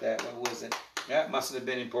say about that. What was it? Yeah, it mustn't have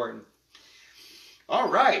been important. All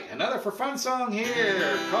right. Another for fun song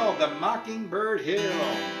here called The Mockingbird Hill.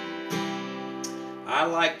 I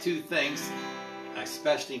like two things,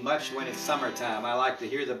 especially much when it's summertime. I like to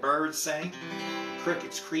hear the birds sing.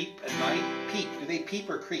 Crickets creep at night. Peep. Do they peep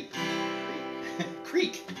or creep?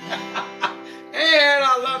 Creak. And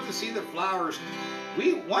I love to see the flowers.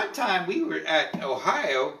 One time we were at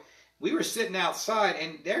Ohio. We were sitting outside,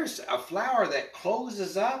 and there's a flower that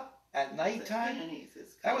closes up at nighttime.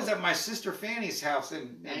 That was at my sister Fanny's house.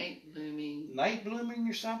 Night blooming. Night blooming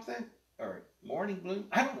or something? Or morning bloom?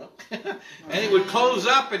 I don't know. And it would close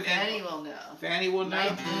up. And Fanny will know. Fanny will know?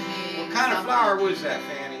 Night blooming. What kind of flower was that,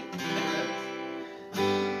 Fanny?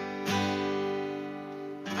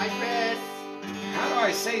 Hi, Chris. How do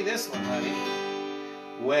I say this one, honey?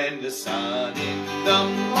 When the sun in the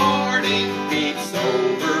morning peeps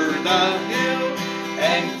over the hill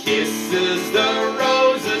and kisses the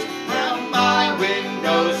roses round my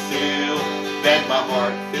windowsill, then my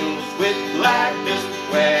heart fills with gladness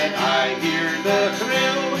when I hear the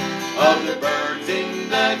thrill of the birds in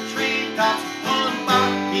the treetops on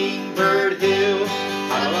Mockingbird Hill.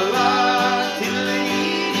 La-la-la,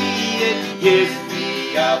 tiddly-dee, it gives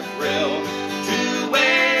me a thrill to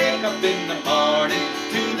wake up in the morning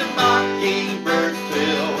to the mockingbird's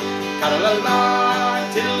trill.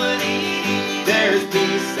 Ka-la-la-la, tiddle-dee-dee, there's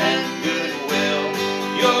peace and goodwill.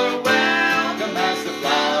 You're welcome as the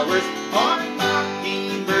flowers on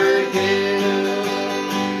Mockingbird Hill.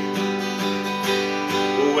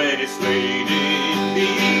 When it's late in the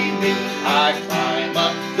evening, I climb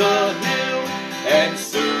up the hill and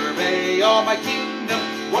survey all my kingdom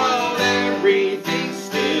while everything's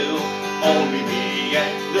still. Only me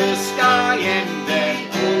and the sky and that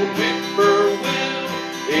old whippoorwill.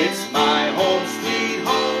 It's my home, sweet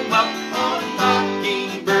home up on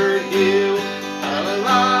Mockingbird Hill.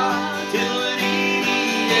 La-la-la,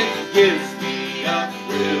 tiddle-dee-dee, it gives me a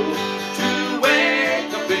thrill to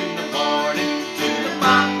wake up in the morning to the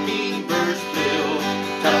mockingbird's trill.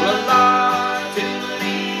 La-la-la,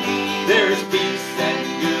 tiddle-dee-dee, there's peace and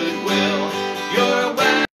goodwill. You're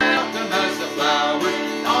welcome as the flowers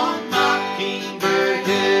on Mockingbird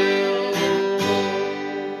Hill.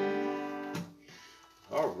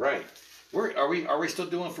 All right. Are we still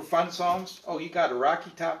doing for fun songs? Oh, you got a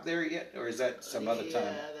Rocky Top there yet? Or is that some other time?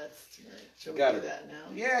 Yeah, that's right. Shall we Got do it. that now?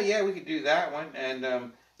 Yeah, we could do that one. And,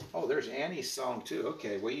 oh, there's Annie's song, too.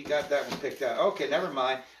 Okay, well, you got that one picked out. Okay, never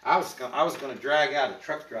mind. I was going to drag out a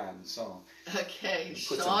truck driving song. Okay,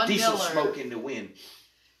 Put some Sean diesel Miller. smoke in the wind.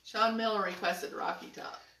 Sean Miller requested Rocky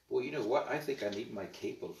Top. Well, you know what? I think I need my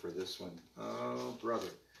capo for this one. Oh,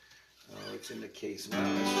 brother. Oh, it's in the case now.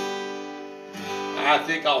 I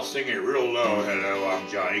think I'll sing it real low. Hello, I'm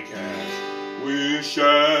Johnny Cash. Wish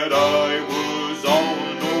that I was on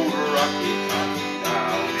an old Rocky Top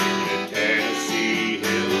down in the Tennessee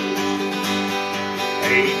hills.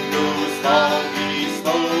 Ain't no smoggy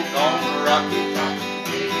smoke on the Rocky Top.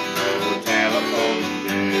 Ain't no telephone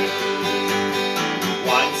bill.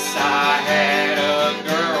 Once I had a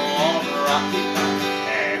girl on the Rocky Top,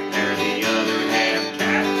 half there, the other half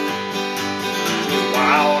cat. She was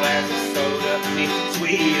wild as a soda,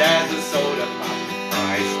 sweet as a soda pop.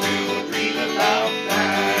 I still dream about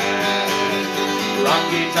that.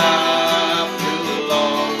 Rocky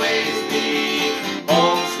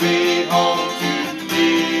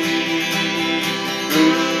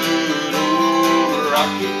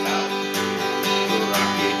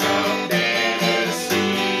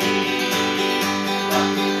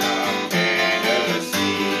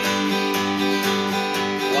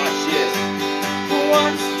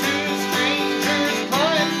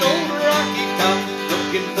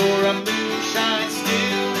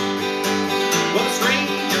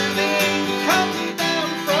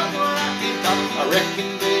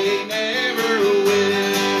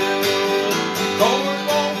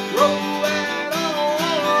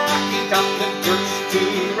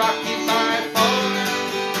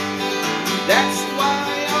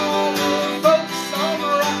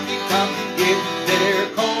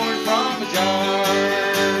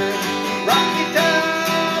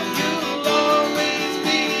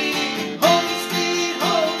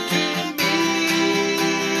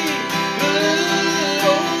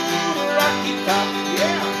Top,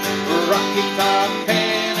 yeah. Rocky Top,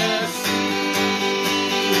 Tennessee.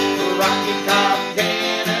 Rocky Top,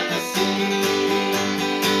 Tennessee.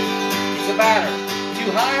 What's the matter?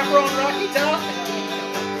 Too high up on Rocky Top?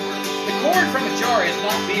 The corn from a jar is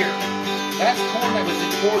not beer. That's corn that was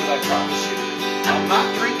imported, I promise you. I'm not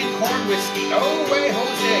drinking corn whiskey. No way,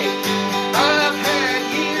 Jose. I've had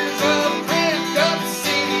years of cramped up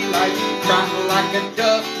city life, crying like a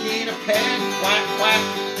duck in a pan, quack, quack.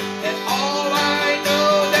 And all I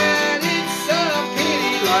know that it's a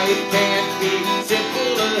pity life can't be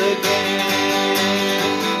simple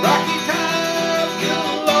again. Rocky Top,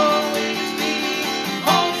 you'll always be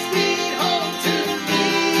home, sweet home to me.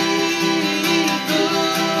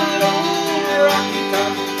 Good old Rocky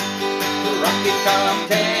Top,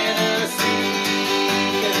 Tennessee.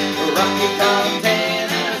 Rocky Top,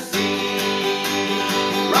 Tennessee.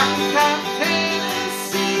 Rocky Top,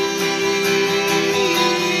 Tennessee.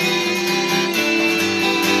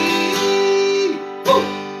 Woo!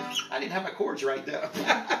 I didn't have my chords right though.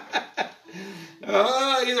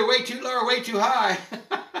 Either way too low or way too high.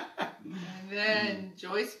 And then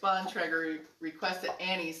Joyce Bontrager requested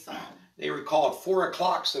Annie's song. They were called 4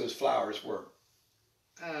 o'clocks, those flowers were.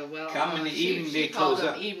 Come in the evening, they close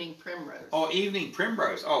up. Evening Primrose. Oh, Evening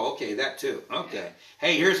Primrose. Oh, okay, that too. Okay. Yeah.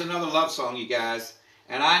 Hey, here's another love song, you guys.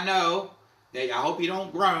 And I know that I hope you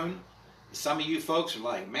don't groan. Some of you folks are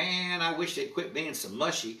like, man, I wish they'd quit being so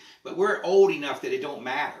mushy. But we're old enough that it don't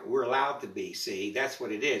matter. We're allowed to be. See, that's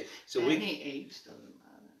what it is. So any age doesn't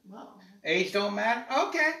matter. Well, age don't matter.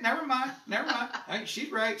 Okay, never mind. Never mind. Hey,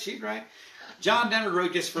 she's right. She's right. John Denver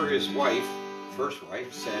wrote this for his wife. First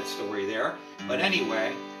wife, sad story there. But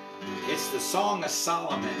anyway, it's the Song of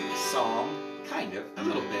Solomon song, kind of, a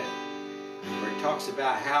little bit, where it talks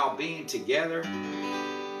about how being together,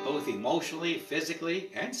 both emotionally, physically,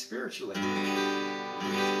 and spiritually.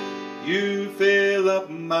 You fill up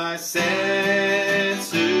my senses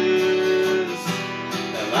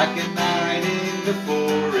like a night in the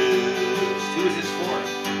forest. Who is this for?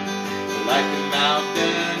 Like a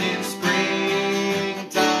mountain in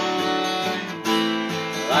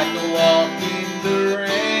like a walk in the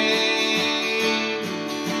rain,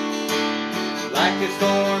 like a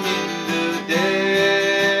storm in the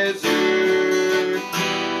desert,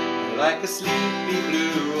 like a sleepy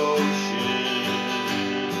blue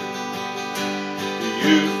ocean.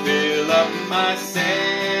 You fill up my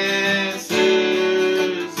senses,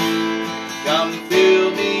 come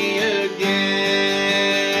fill me again.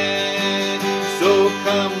 So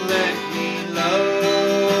come let me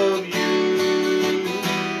love you.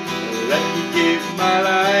 Let me give my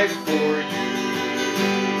life for you.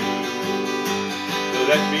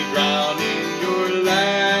 Let me drown in your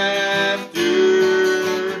laughter.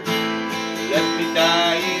 Let me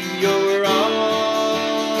die in your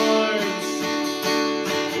arms.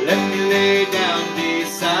 Let me lay down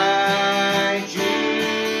beside you.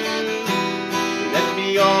 Let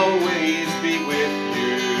me always be with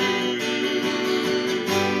you.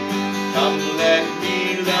 Come let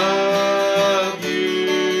me love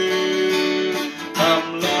you.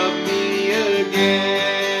 Come love me again.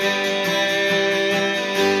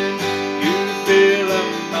 You fill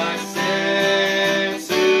up my senses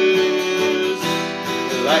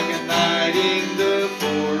like a night in the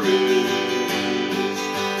forest,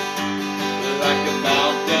 like a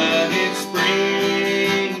mountain in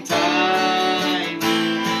springtime,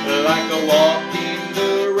 like a walk in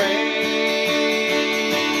the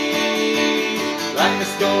rain, like a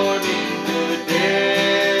storm in the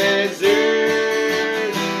desert,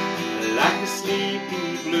 like a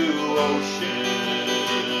sleepy blue ocean.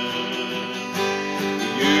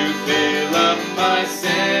 You fill up my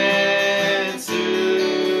senses,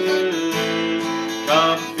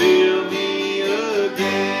 come fill me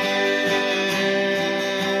again.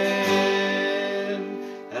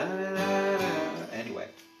 Anyway,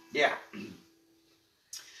 yeah.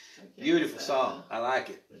 Okay, Beautiful song. I like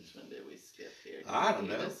it. Which one did we skip here? I don't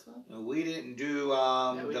know. This one? We didn't do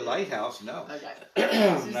No, we the didn't. Lighthouse, no. Okay.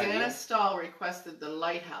 Not Susanna yet. Stahl requested the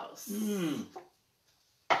Lighthouse.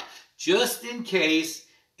 Just in case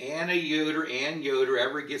Ann Yoder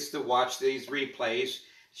ever gets to watch these replays,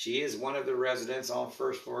 she is one of the residents on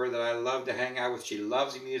first floor that I love to hang out with. She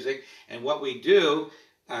loves music. And what we do,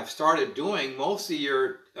 I've started doing, most of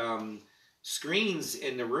your screens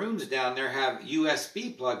in the rooms down there have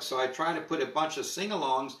USB plugs. So I try to put a bunch of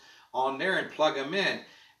sing-alongs on there and plug them in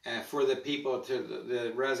for the people,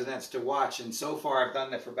 the residents to watch. And so far I've done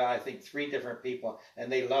that for about, I think, 3 different people,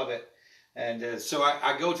 and they love it. And so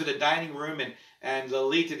I go to the dining room, and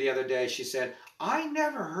Lolita the other day, she said, I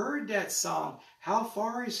never heard that song, How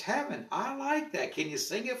Far Is Heaven? I like that. Can you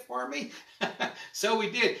sing it for me? So we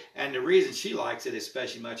did. And the reason she likes it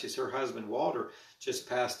especially much is her husband, Walter, just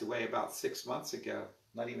passed away about 6 months ago.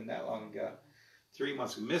 Not even that long ago. 3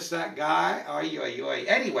 months. We missed that guy. Oy, oy, oy.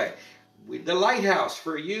 Anyway, the lighthouse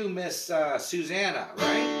for you, Miss Susanna,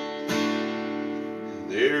 right?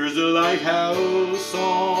 There's a lighthouse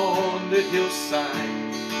on the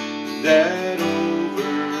hillside that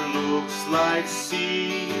overlooks life's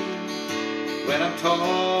sea. When I'm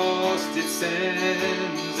tossed, it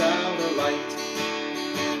sends out a light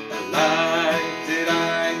that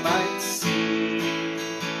I might see.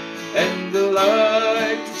 And the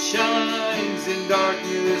light that shines in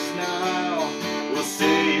darkness now will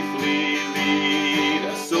safely lead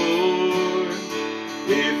us o'er.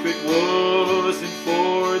 If it wasn't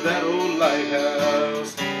for that old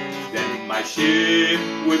lighthouse, then my ship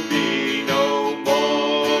would be no more.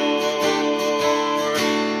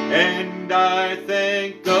 And I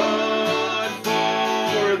thank God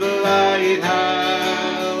for the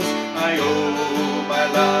lighthouse. I owe my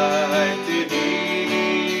life to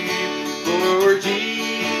Him, for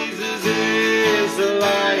Jesus is the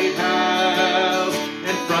lighthouse,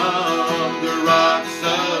 and from the rocks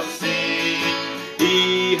of sin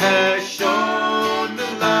He has shone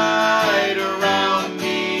the light around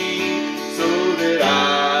me, so that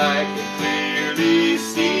I can clearly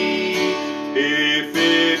see. If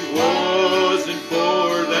it wasn't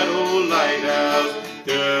for that old lighthouse,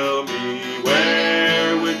 tell me,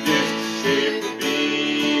 where would this ship be?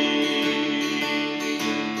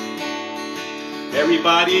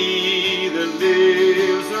 Everybody that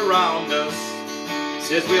lives around us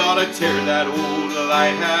says we ought to tear that old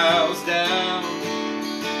lighthouse down.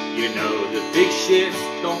 You know the big ships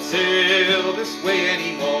don't sail this way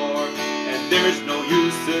anymore, and there's no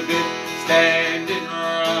use of it standing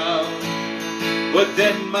around. But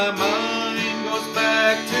then my mind goes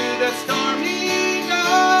back to that stormy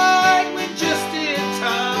night, when just in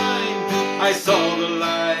time I saw the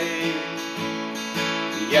light.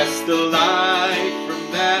 Yes, the light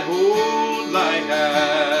from that old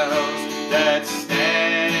lighthouse that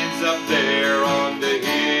stands up there on the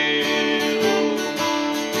hill.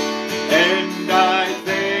 And I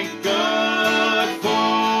thank God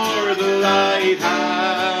for the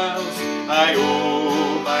lighthouse. I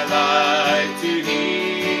owe my life to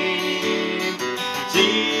Him.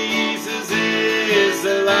 Jesus is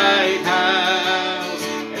the lighthouse,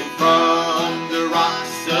 and from the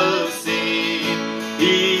rocks of sin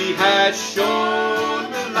He has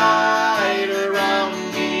shown the light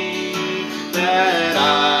around me, that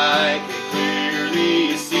I can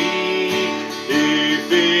clearly see.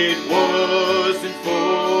 If it wasn't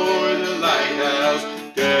for the lighthouse,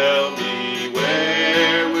 tell me,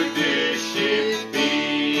 where would this ship be?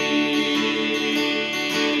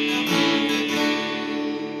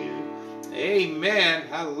 Amen.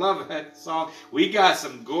 I love that song. We got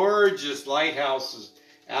some gorgeous lighthouses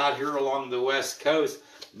out here along the West Coast.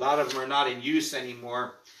 A lot of them are not in use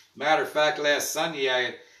anymore. Matter of fact, last Sunday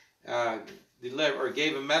I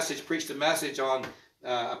preached a message on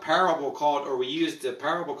a parable called, or we used a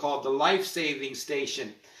parable called the Life-Saving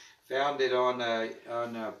Station. Found it on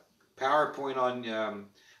PowerPoint on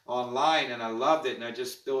online, and I loved it. And I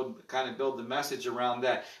just build the message around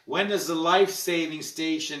that. When does the Life-Saving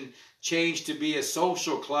Station change to be a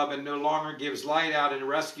social club and no longer gives light out and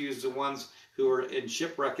rescues the ones who are in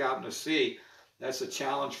shipwreck out in the sea? That's a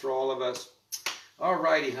challenge for all of us. All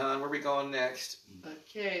righty, hon. Where are we going next?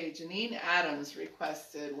 Okay, Janine Adams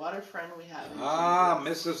requested, what a friend we have in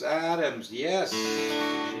Mrs. Jesus. Adams. Yes.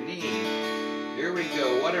 Janine. Here we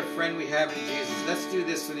go. What a friend we have in Jesus. Let's do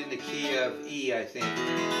this one in the key of E, I think.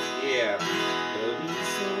 Yeah.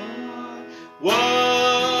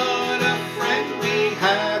 What a friend we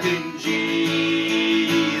have in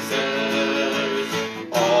Jesus.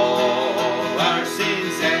 All our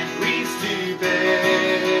sins and griefs to bear.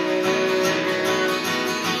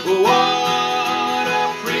 What a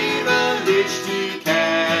privilege to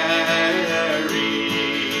carry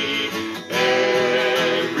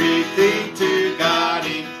everything to God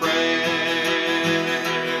in prayer.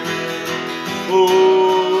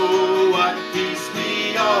 Oh, what peace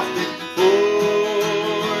we often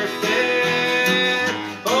forfeit.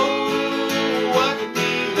 Oh,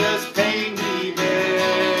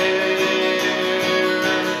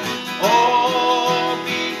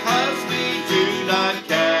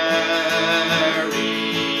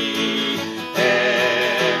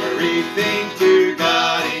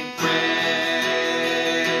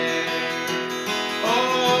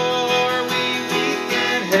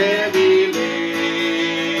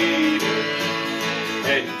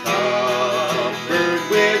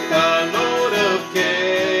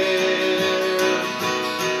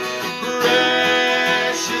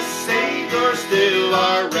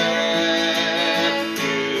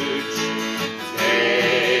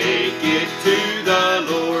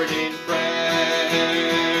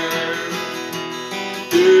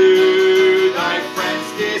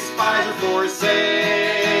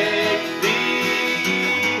 forsake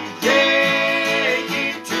thee. Take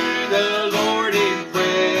it to the Lord in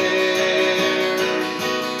prayer.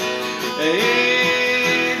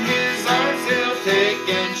 In his arms he'll take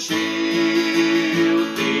and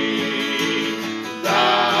shield thee.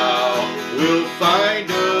 Thou wilt find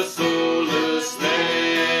a solace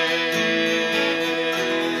there.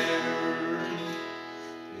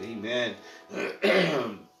 Amen.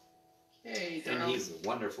 Okay, And he's a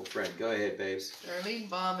wonderful friend. Go ahead, babes. Darlene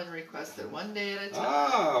Bauman requested One Day at a Time.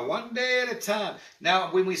 Ah, one day at a time.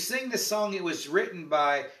 Now, when we sing this song, it was written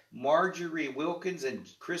by Marjorie Wilkins and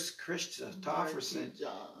Chris Christopherson.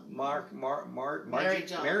 Mary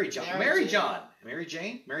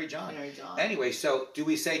Jane. Anyway, so do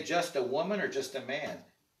we say just a woman or just a man?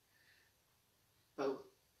 Both.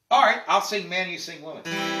 All right, I'll sing man, you sing woman.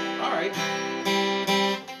 All right.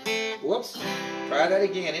 Whoops. Try that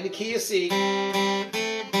again in the key of C.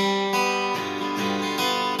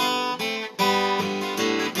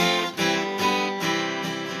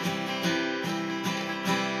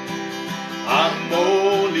 I'm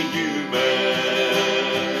only human.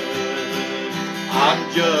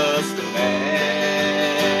 I'm just a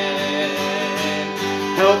man.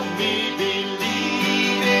 Help me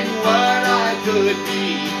believe in what I could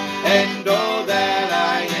be and all that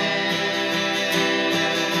I am.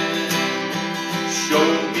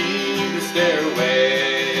 Show me the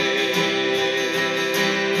stairway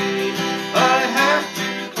I have to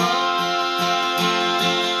climb.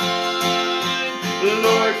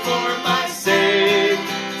 Lord, for my sake,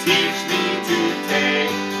 teach me to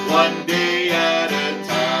take one day at a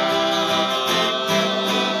time.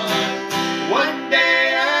 One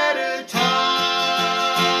day at a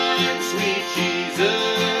time, sweet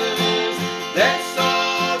Jesus. That's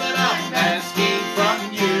all that I'm asking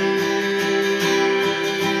from you.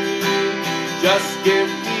 Just give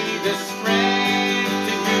me the strength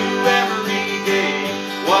to do every day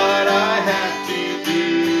what I have to do.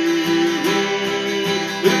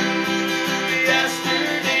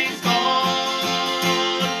 Yesterday's gone,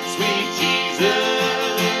 sweet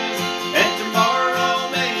Jesus, and tomorrow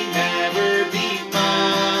may never be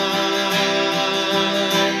mine.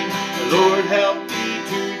 Lord, help me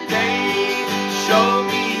today, show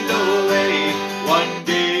me the way, one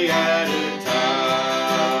day at a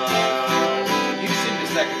time. You sing the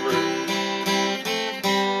second verse.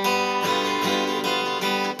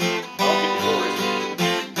 I'll get the chorus.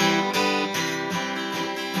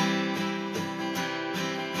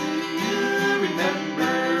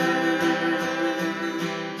 Remember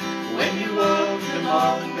when you walked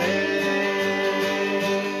among men?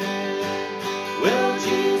 Well,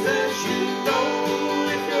 Jesus, you know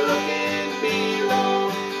if you're looking below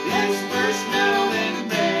this verse now and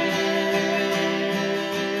then,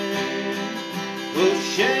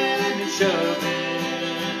 pushing and shoving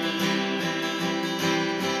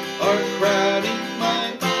are crowding my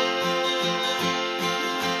mind.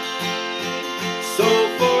 So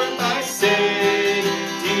for my sake,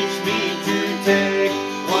 teach me to take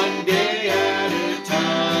one day at a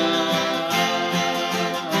time.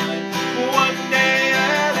 One day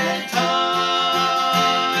at a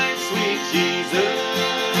time, sweet Jesus.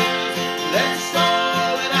 That's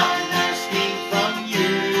all that I'm asking from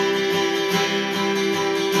you.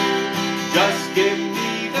 Just give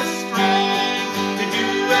me the strength to do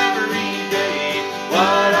every day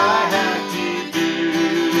what I have to do.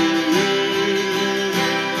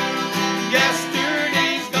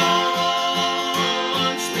 Yesterday's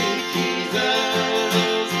gone, sweet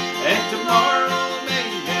Jesus, and tomorrow may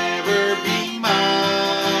never be mine.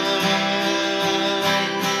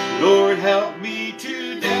 Lord, help me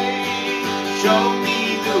today, show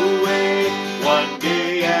me the way, one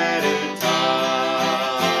day at a time.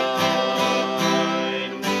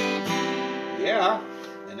 Yeah,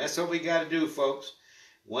 and that's what we got to do, folks.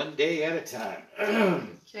 One day at a time.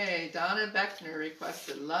 Okay, Donna Beckner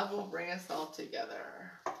requested Love Will Bring Us All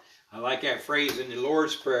Together. I like that phrase in the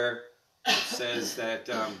Lord's Prayer. It says that,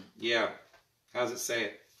 how does it say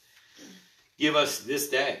it? Give us this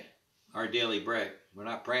day our daily bread. We're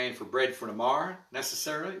not praying for bread for tomorrow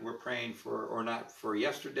necessarily. We're praying for, or not for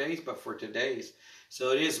yesterday's, but for today's.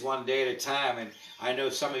 So it is one day at a time. And I know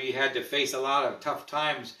some of you had to face a lot of tough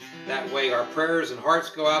times that way. Our prayers and hearts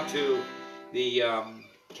go out to the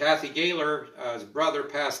Kathy Gaylor, his brother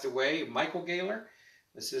passed away. Michael Gaylor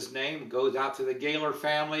was his name. Goes out to the Gaylor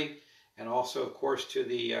family, and also, of course, to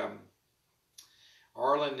the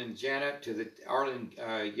Arlen and Janet, to the Arlen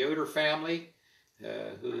Yoder family.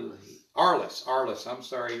 Arliss, I'm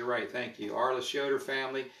sorry, you're right, thank you. Arliss Yoder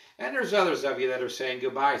family. And there's others of you that are saying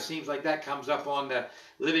goodbye. It seems like that comes up on the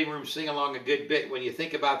living room sing-along a good bit when you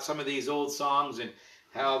think about some of these old songs and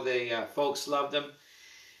how the folks loved them.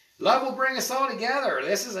 Love will bring us all together.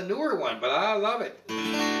 This is a newer one, but I love it.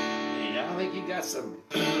 And I think you got some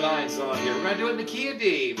lines on here. We're going to do it in the key of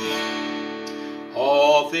D.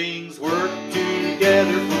 All things work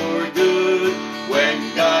together for good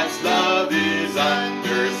when God's love is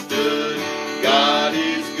understood. God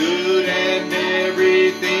is good and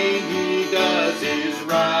everything He does is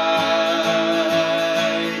right.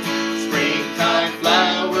 Springtime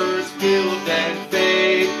flowers wilt and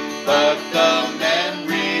fade, but the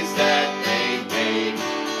memories that they made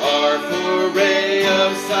are for a ray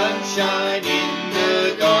of sunshine in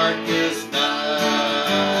the darkest night.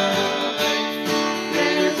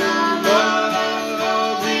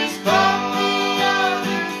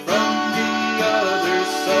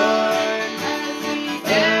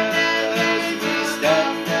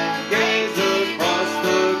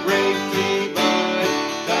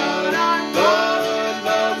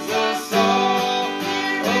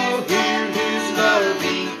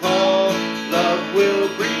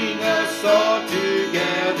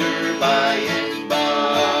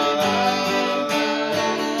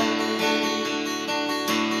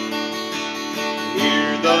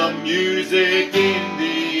 Music in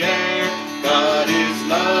the air, God is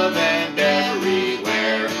love and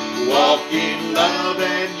everywhere. Walk in love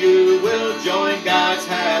and you will join God's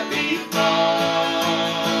happy throng.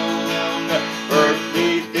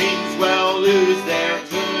 Earthly things will lose their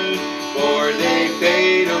tune, for they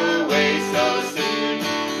fade away so soon.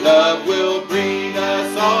 Love will bring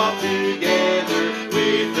us all together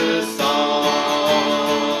with a song.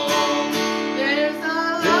 There's a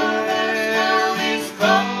love that is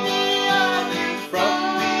coming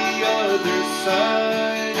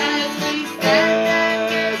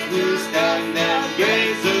as we stand and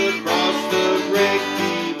gaze across the great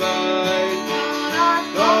divide.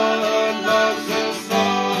 God loves us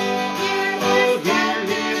all. Oh, hear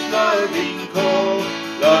His loving call.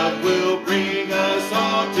 Love will bring us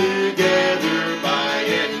all together by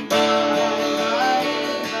and by.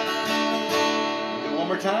 Do it one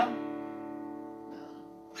more time. No.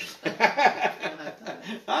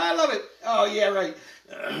 I love it. Oh, yeah, right.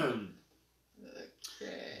 Okay.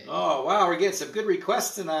 Oh, wow, we're getting some good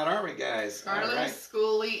requests tonight, aren't we, guys? Carlos All right.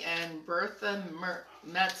 Schooley and Bertha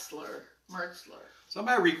Metzler.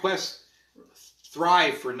 Somebody request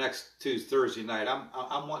Thrive for next Thursday night.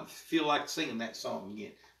 I'm wanting to feel like singing that song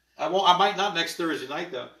again. I might not next Thursday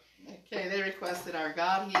night, though. Okay, they requested Our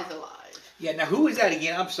God, He is Alive. Yeah, now who is that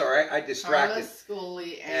again? I'm sorry, I distracted. Carlos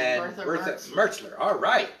Schooley and Bertha Metzler. All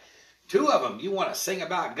right. Two of them. You want to sing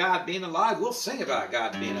about God being alive? We'll sing about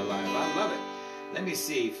God being alive. I love it. Let me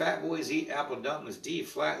see. Fat Boys Eat Apple Dumplings, D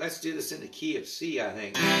flat. Let's do this in the key of C, I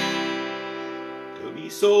think. To be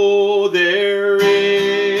so there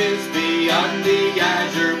is beyond the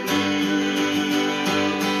azure blue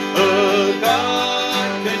a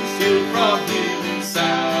God concealed from human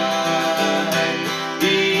sight.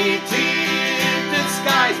 He tinted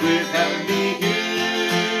skies with heavenly hue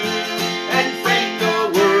and framed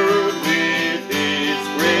the world with His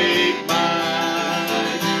great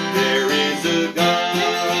might. There is a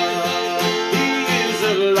God, He is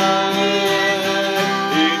alive.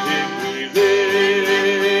 In Him we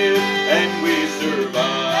live and we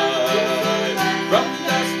survive. From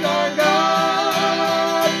dust our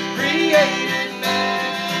God created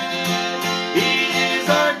man. He is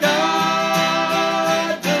our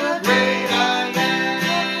God, the great I am.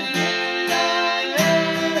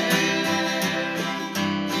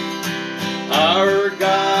 Our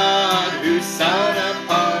God who sat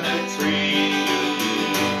upon a tree,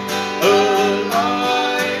 a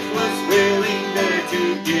life was willing there to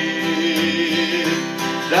give,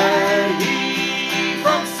 that He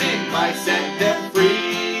from sin might set them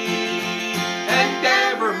free, and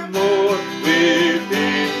evermore with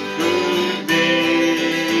Him could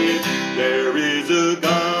live. There is a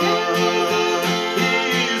God, He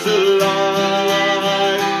is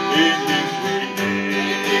alive. In Him we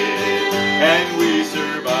live and we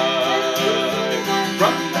survive.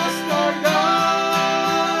 From dust our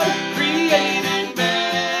God created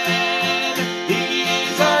man. He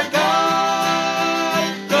is our God,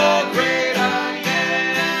 the great I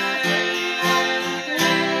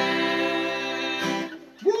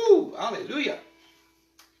am. Woo! Hallelujah.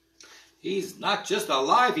 He's not just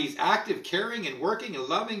alive, He's active, caring, and working and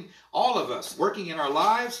loving all of us, working in our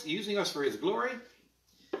lives, using us for His glory.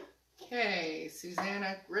 Okay,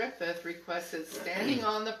 Susanna Griffith requested Standing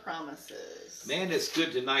on the Promises. Man, it's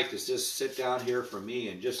good tonight to just sit down here for me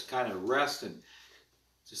and just kind of rest and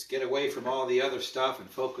just get away from all the other stuff and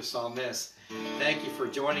focus on this. Thank you for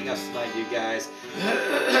joining us tonight, you guys.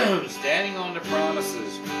 Standing on the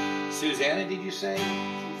Promises. Susanna, did you say?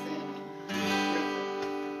 Susanna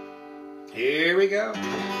Griffith. Here we go.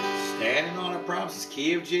 Standing on the Promises,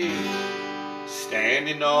 key of G.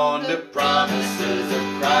 Standing on the promises of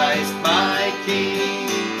Christ my King,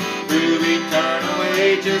 through eternal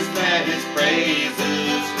ages let his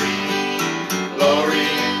praises ring. Glory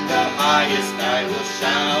in the highest I will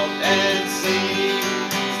shout and sing,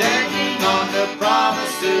 standing on the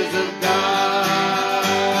promises of God.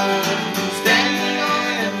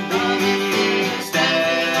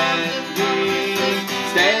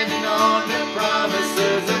 Standing on the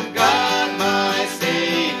promises of God my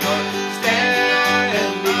Savior.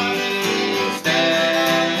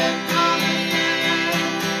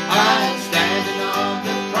 I'm standing on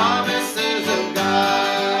the promises of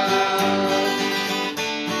God.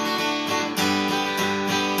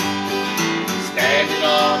 Standing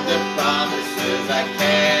on the promises I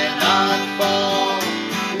cannot fall,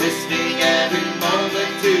 listening every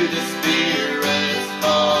moment to the Spirit's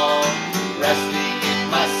call, resting in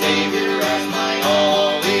my Savior as my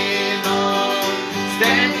all in all,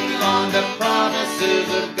 standing on the promises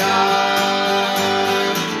of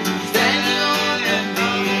God. Standing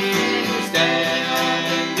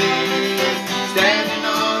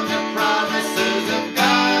on the promises of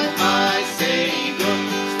God, my Savior.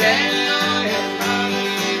 Standing on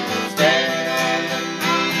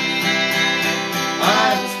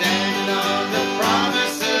I'm standing on the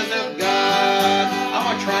promises of God. I'm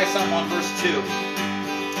going to try something on verse 2.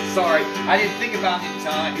 Sorry, I didn't think about it in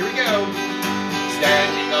time. Here we go.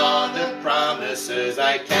 Standing on the promises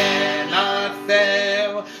I cannot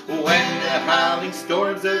fail, when the howling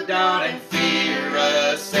storms of doubt and fear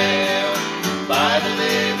assail. By the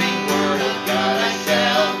living word of God I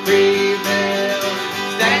shall prevail,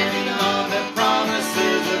 standing on the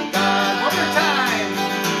promises of God. One more time.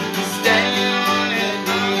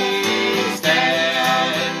 Standing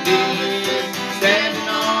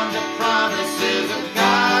on the promises of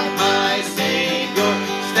God, my Savior.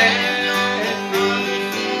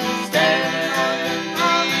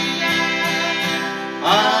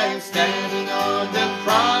 I'm standing on the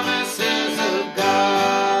promises of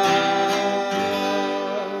God.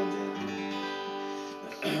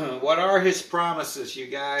 What are his promises, you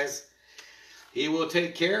guys? He will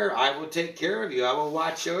take care. I will take care of you. I will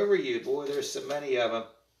watch over you. Boy, there's so many of them.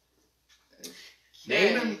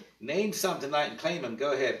 Name them. Name some tonight and claim them.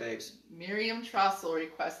 Go ahead, babes. Miriam Trossel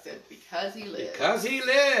requested Because He Lives. Because He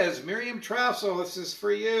Lives. Miriam Trossel, this is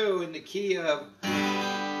for you in the key of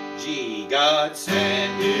G. God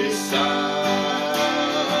sent His Son.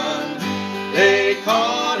 They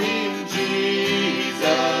called Him Jesus.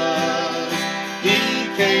 He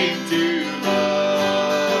came to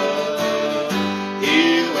love,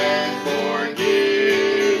 heal and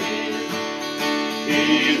forgive.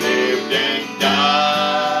 He lived and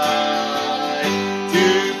died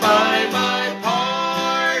to buy my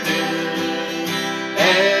pardon.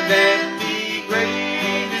 An empty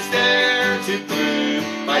grave is there to prove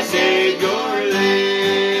my Savior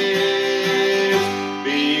lives.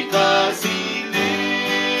 Because He lives,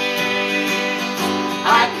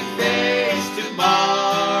 I can face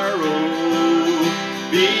tomorrow.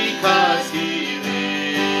 Because He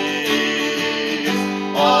lives,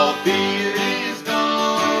 all fear is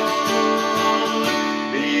gone.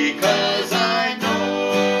 Because I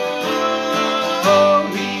know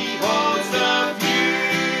He holds the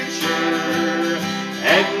future,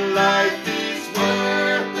 and life is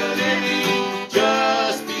worth the living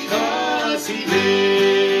just because He lives.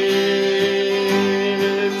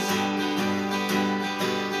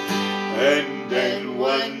 And then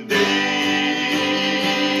one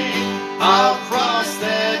day I'll cross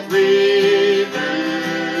that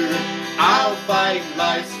river, I'll fight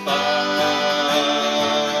life's final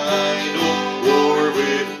war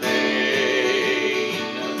with pain.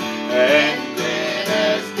 And then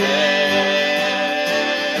as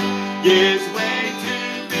death gives way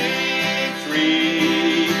to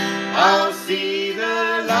victory, I'll see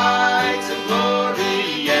the lights of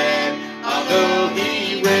glory, and I'll know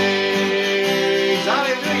He reigns.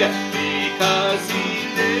 Hallelujah. Because He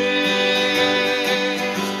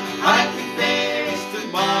lives, I can face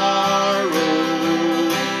tomorrow.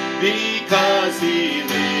 Because He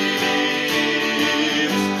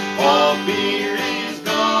lives, all fear is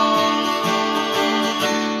gone.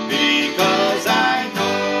 Because I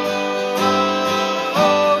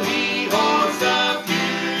know He holds the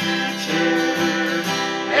future,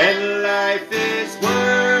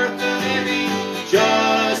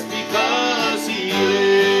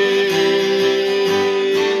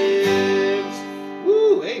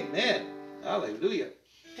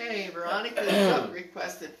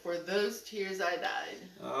 for those tears I died.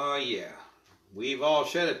 Oh, yeah. We've all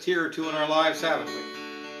shed a tear or two in our lives, haven't we?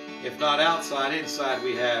 If not outside, inside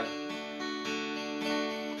we have.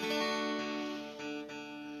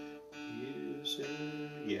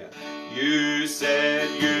 You said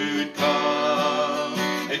you'd come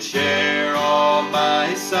and share all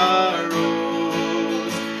my sorrows.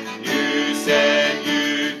 You said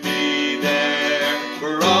you'd be there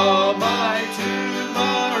for all my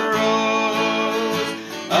tomorrows.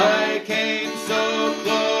 I came so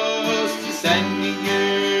close to sending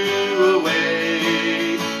you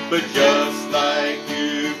away, but just like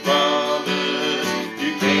you promised,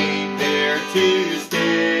 you came there to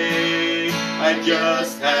stay. I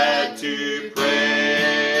just had to pray.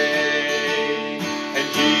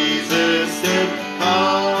 And Jesus said,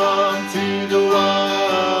 come to the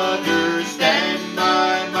water, stand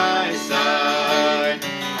by my side.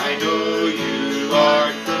 I know you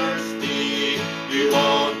are thirsty, you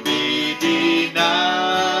won't be denied.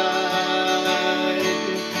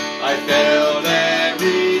 I felt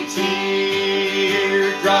every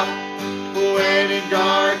teardrop when in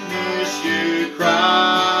darkness you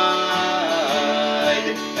cried.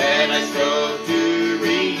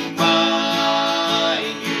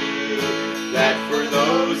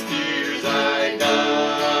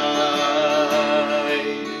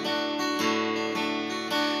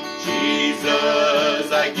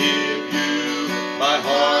 I give you my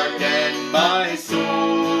heart and my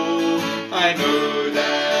soul. I know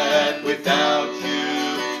that without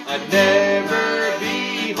you I'd never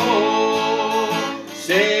be whole.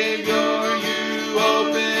 Savior, you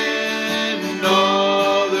open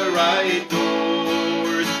all the right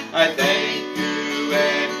doors. I thank you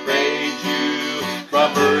and praise you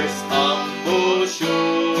from earth's humble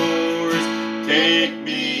shores. Take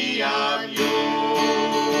me, I'm yours.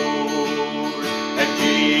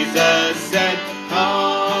 Jesus said,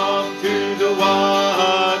 come to the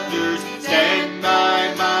waters, stand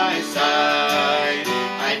by my side.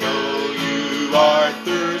 I know you are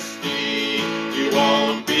thirsty, you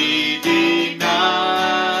won't be denied.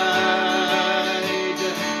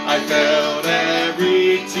 I felt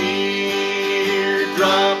every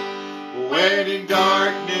teardrop when in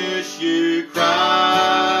darkness you cried,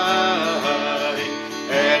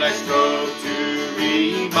 and I strove to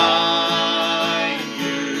remind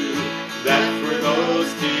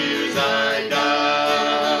tears I died.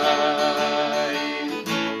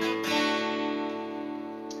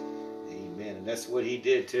 Amen. And that's what he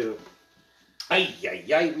did too. Ay, ay,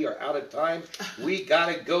 ay, we are out of time. We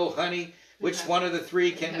gotta go, honey. Which one of the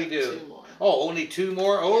three can we do? 2 more. Oh, only 2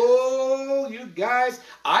 more? Oh, you guys.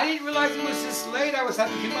 I didn't realize it was this late. I was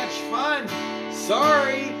having too much fun.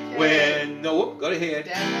 Sorry. Okay. When, no, go ahead.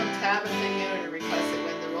 Daniel Tabitha Unity requested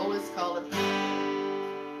when the roll is called upon.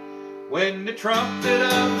 When the trumpet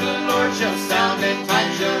of the Lord shall sound, and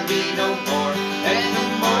time shall be no more, and the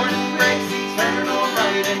morning breaks eternal,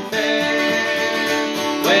 bright and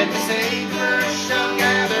fair. When the sailors shall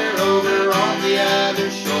gather over on the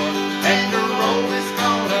other shore, and the roll is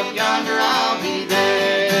called up yonder, I'll be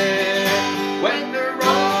there. When the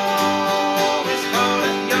roll is called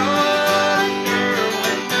up yonder,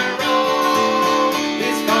 when the roll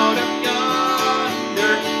is called up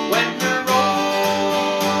yonder, when the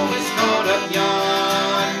roll is called up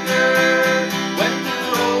yonder, when the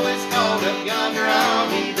roll is called up yonder, I'll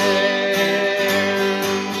be there.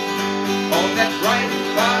 On that bright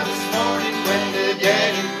cloud this morning, when the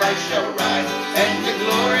dead in Christ shall rise, and the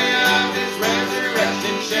glory of his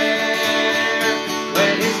resurrection share,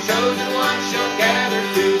 when his chosen ones shall gather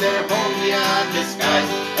to their home beyond the skies,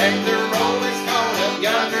 and the roll is called up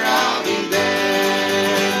yonder, I'll be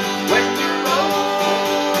there. When the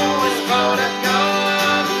roll is called up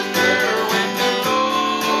yonder, when the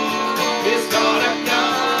roll is called up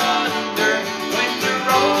yonder, when the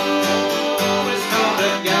roll is called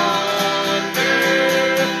up yonder,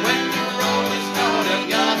 when the roll is called up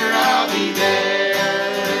yonder, I'll be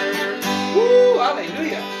there. Woo,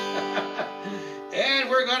 hallelujah. And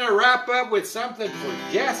we're going to wrap up with something for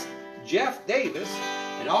Jeff Davis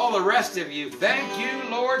and all the rest of you. Thank you,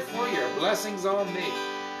 Lord, for your blessings on me.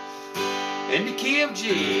 In the key of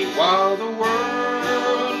G, while the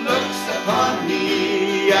world looks upon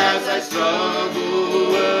me as I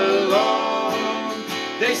struggle along,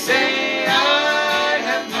 they say I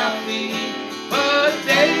have nothing, but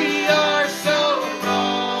they are so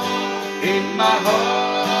wrong. In my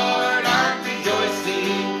heart I'm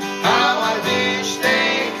rejoicing, how I wish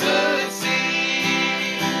they could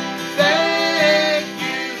see. Thank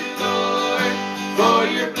you, Lord, for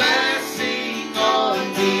your blessing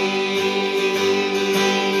on me.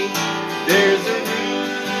 There's a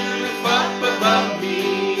roof up above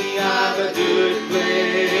me,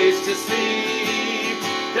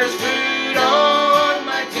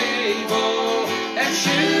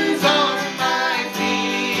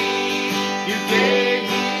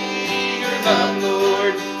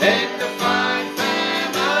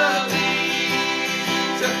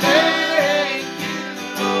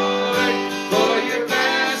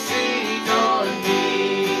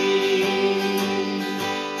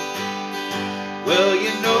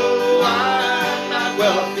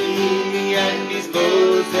 wealthy and these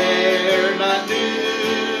clothes, they're not new.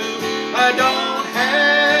 I don't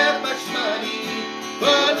have much money,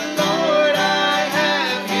 but Lord, I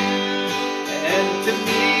have you. And to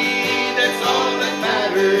me, that's all that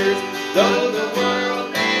matters, though the world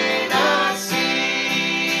may not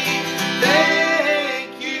see.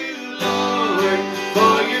 Thank you, Lord,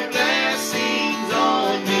 for your blessings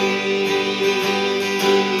on me.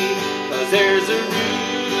 'Cause there's a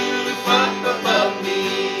roof up above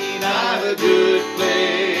me, and I've a good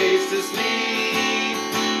place to sleep.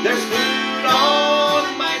 There's food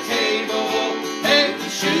on my table and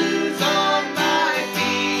shoes on my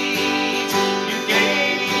feet. You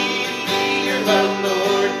gave me your love,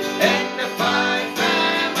 Lord, and a fine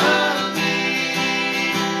family.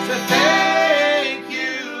 So thank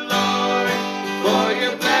you, Lord, for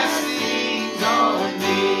your blessings on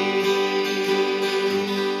me.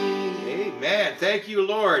 Amen. Thank you,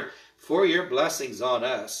 Lord, for your blessings on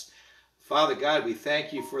us. Father God, we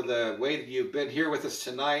thank you for the way that you've been here with us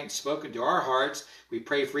tonight and spoken to our hearts. We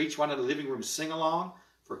pray for each one in the living room sing-along,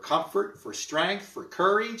 for comfort, for strength, for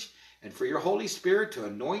courage, and for your Holy Spirit to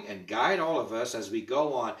anoint and guide all of us as we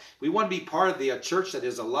go on. We want to be part of the church that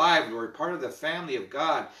is alive, Lord, part of the family of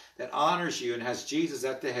God that honors you and has Jesus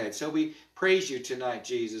at the head. So we praise you tonight,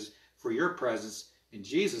 Jesus, for your presence. In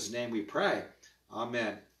Jesus' name we pray.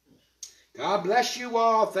 Amen. God bless you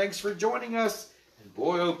all. Thanks for joining us. And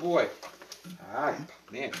boy, oh boy.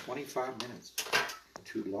 Man, 25 minutes.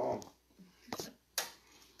 Too long.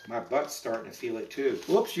 My butt's starting to feel it too.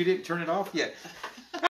 Whoops, you didn't turn it off yet.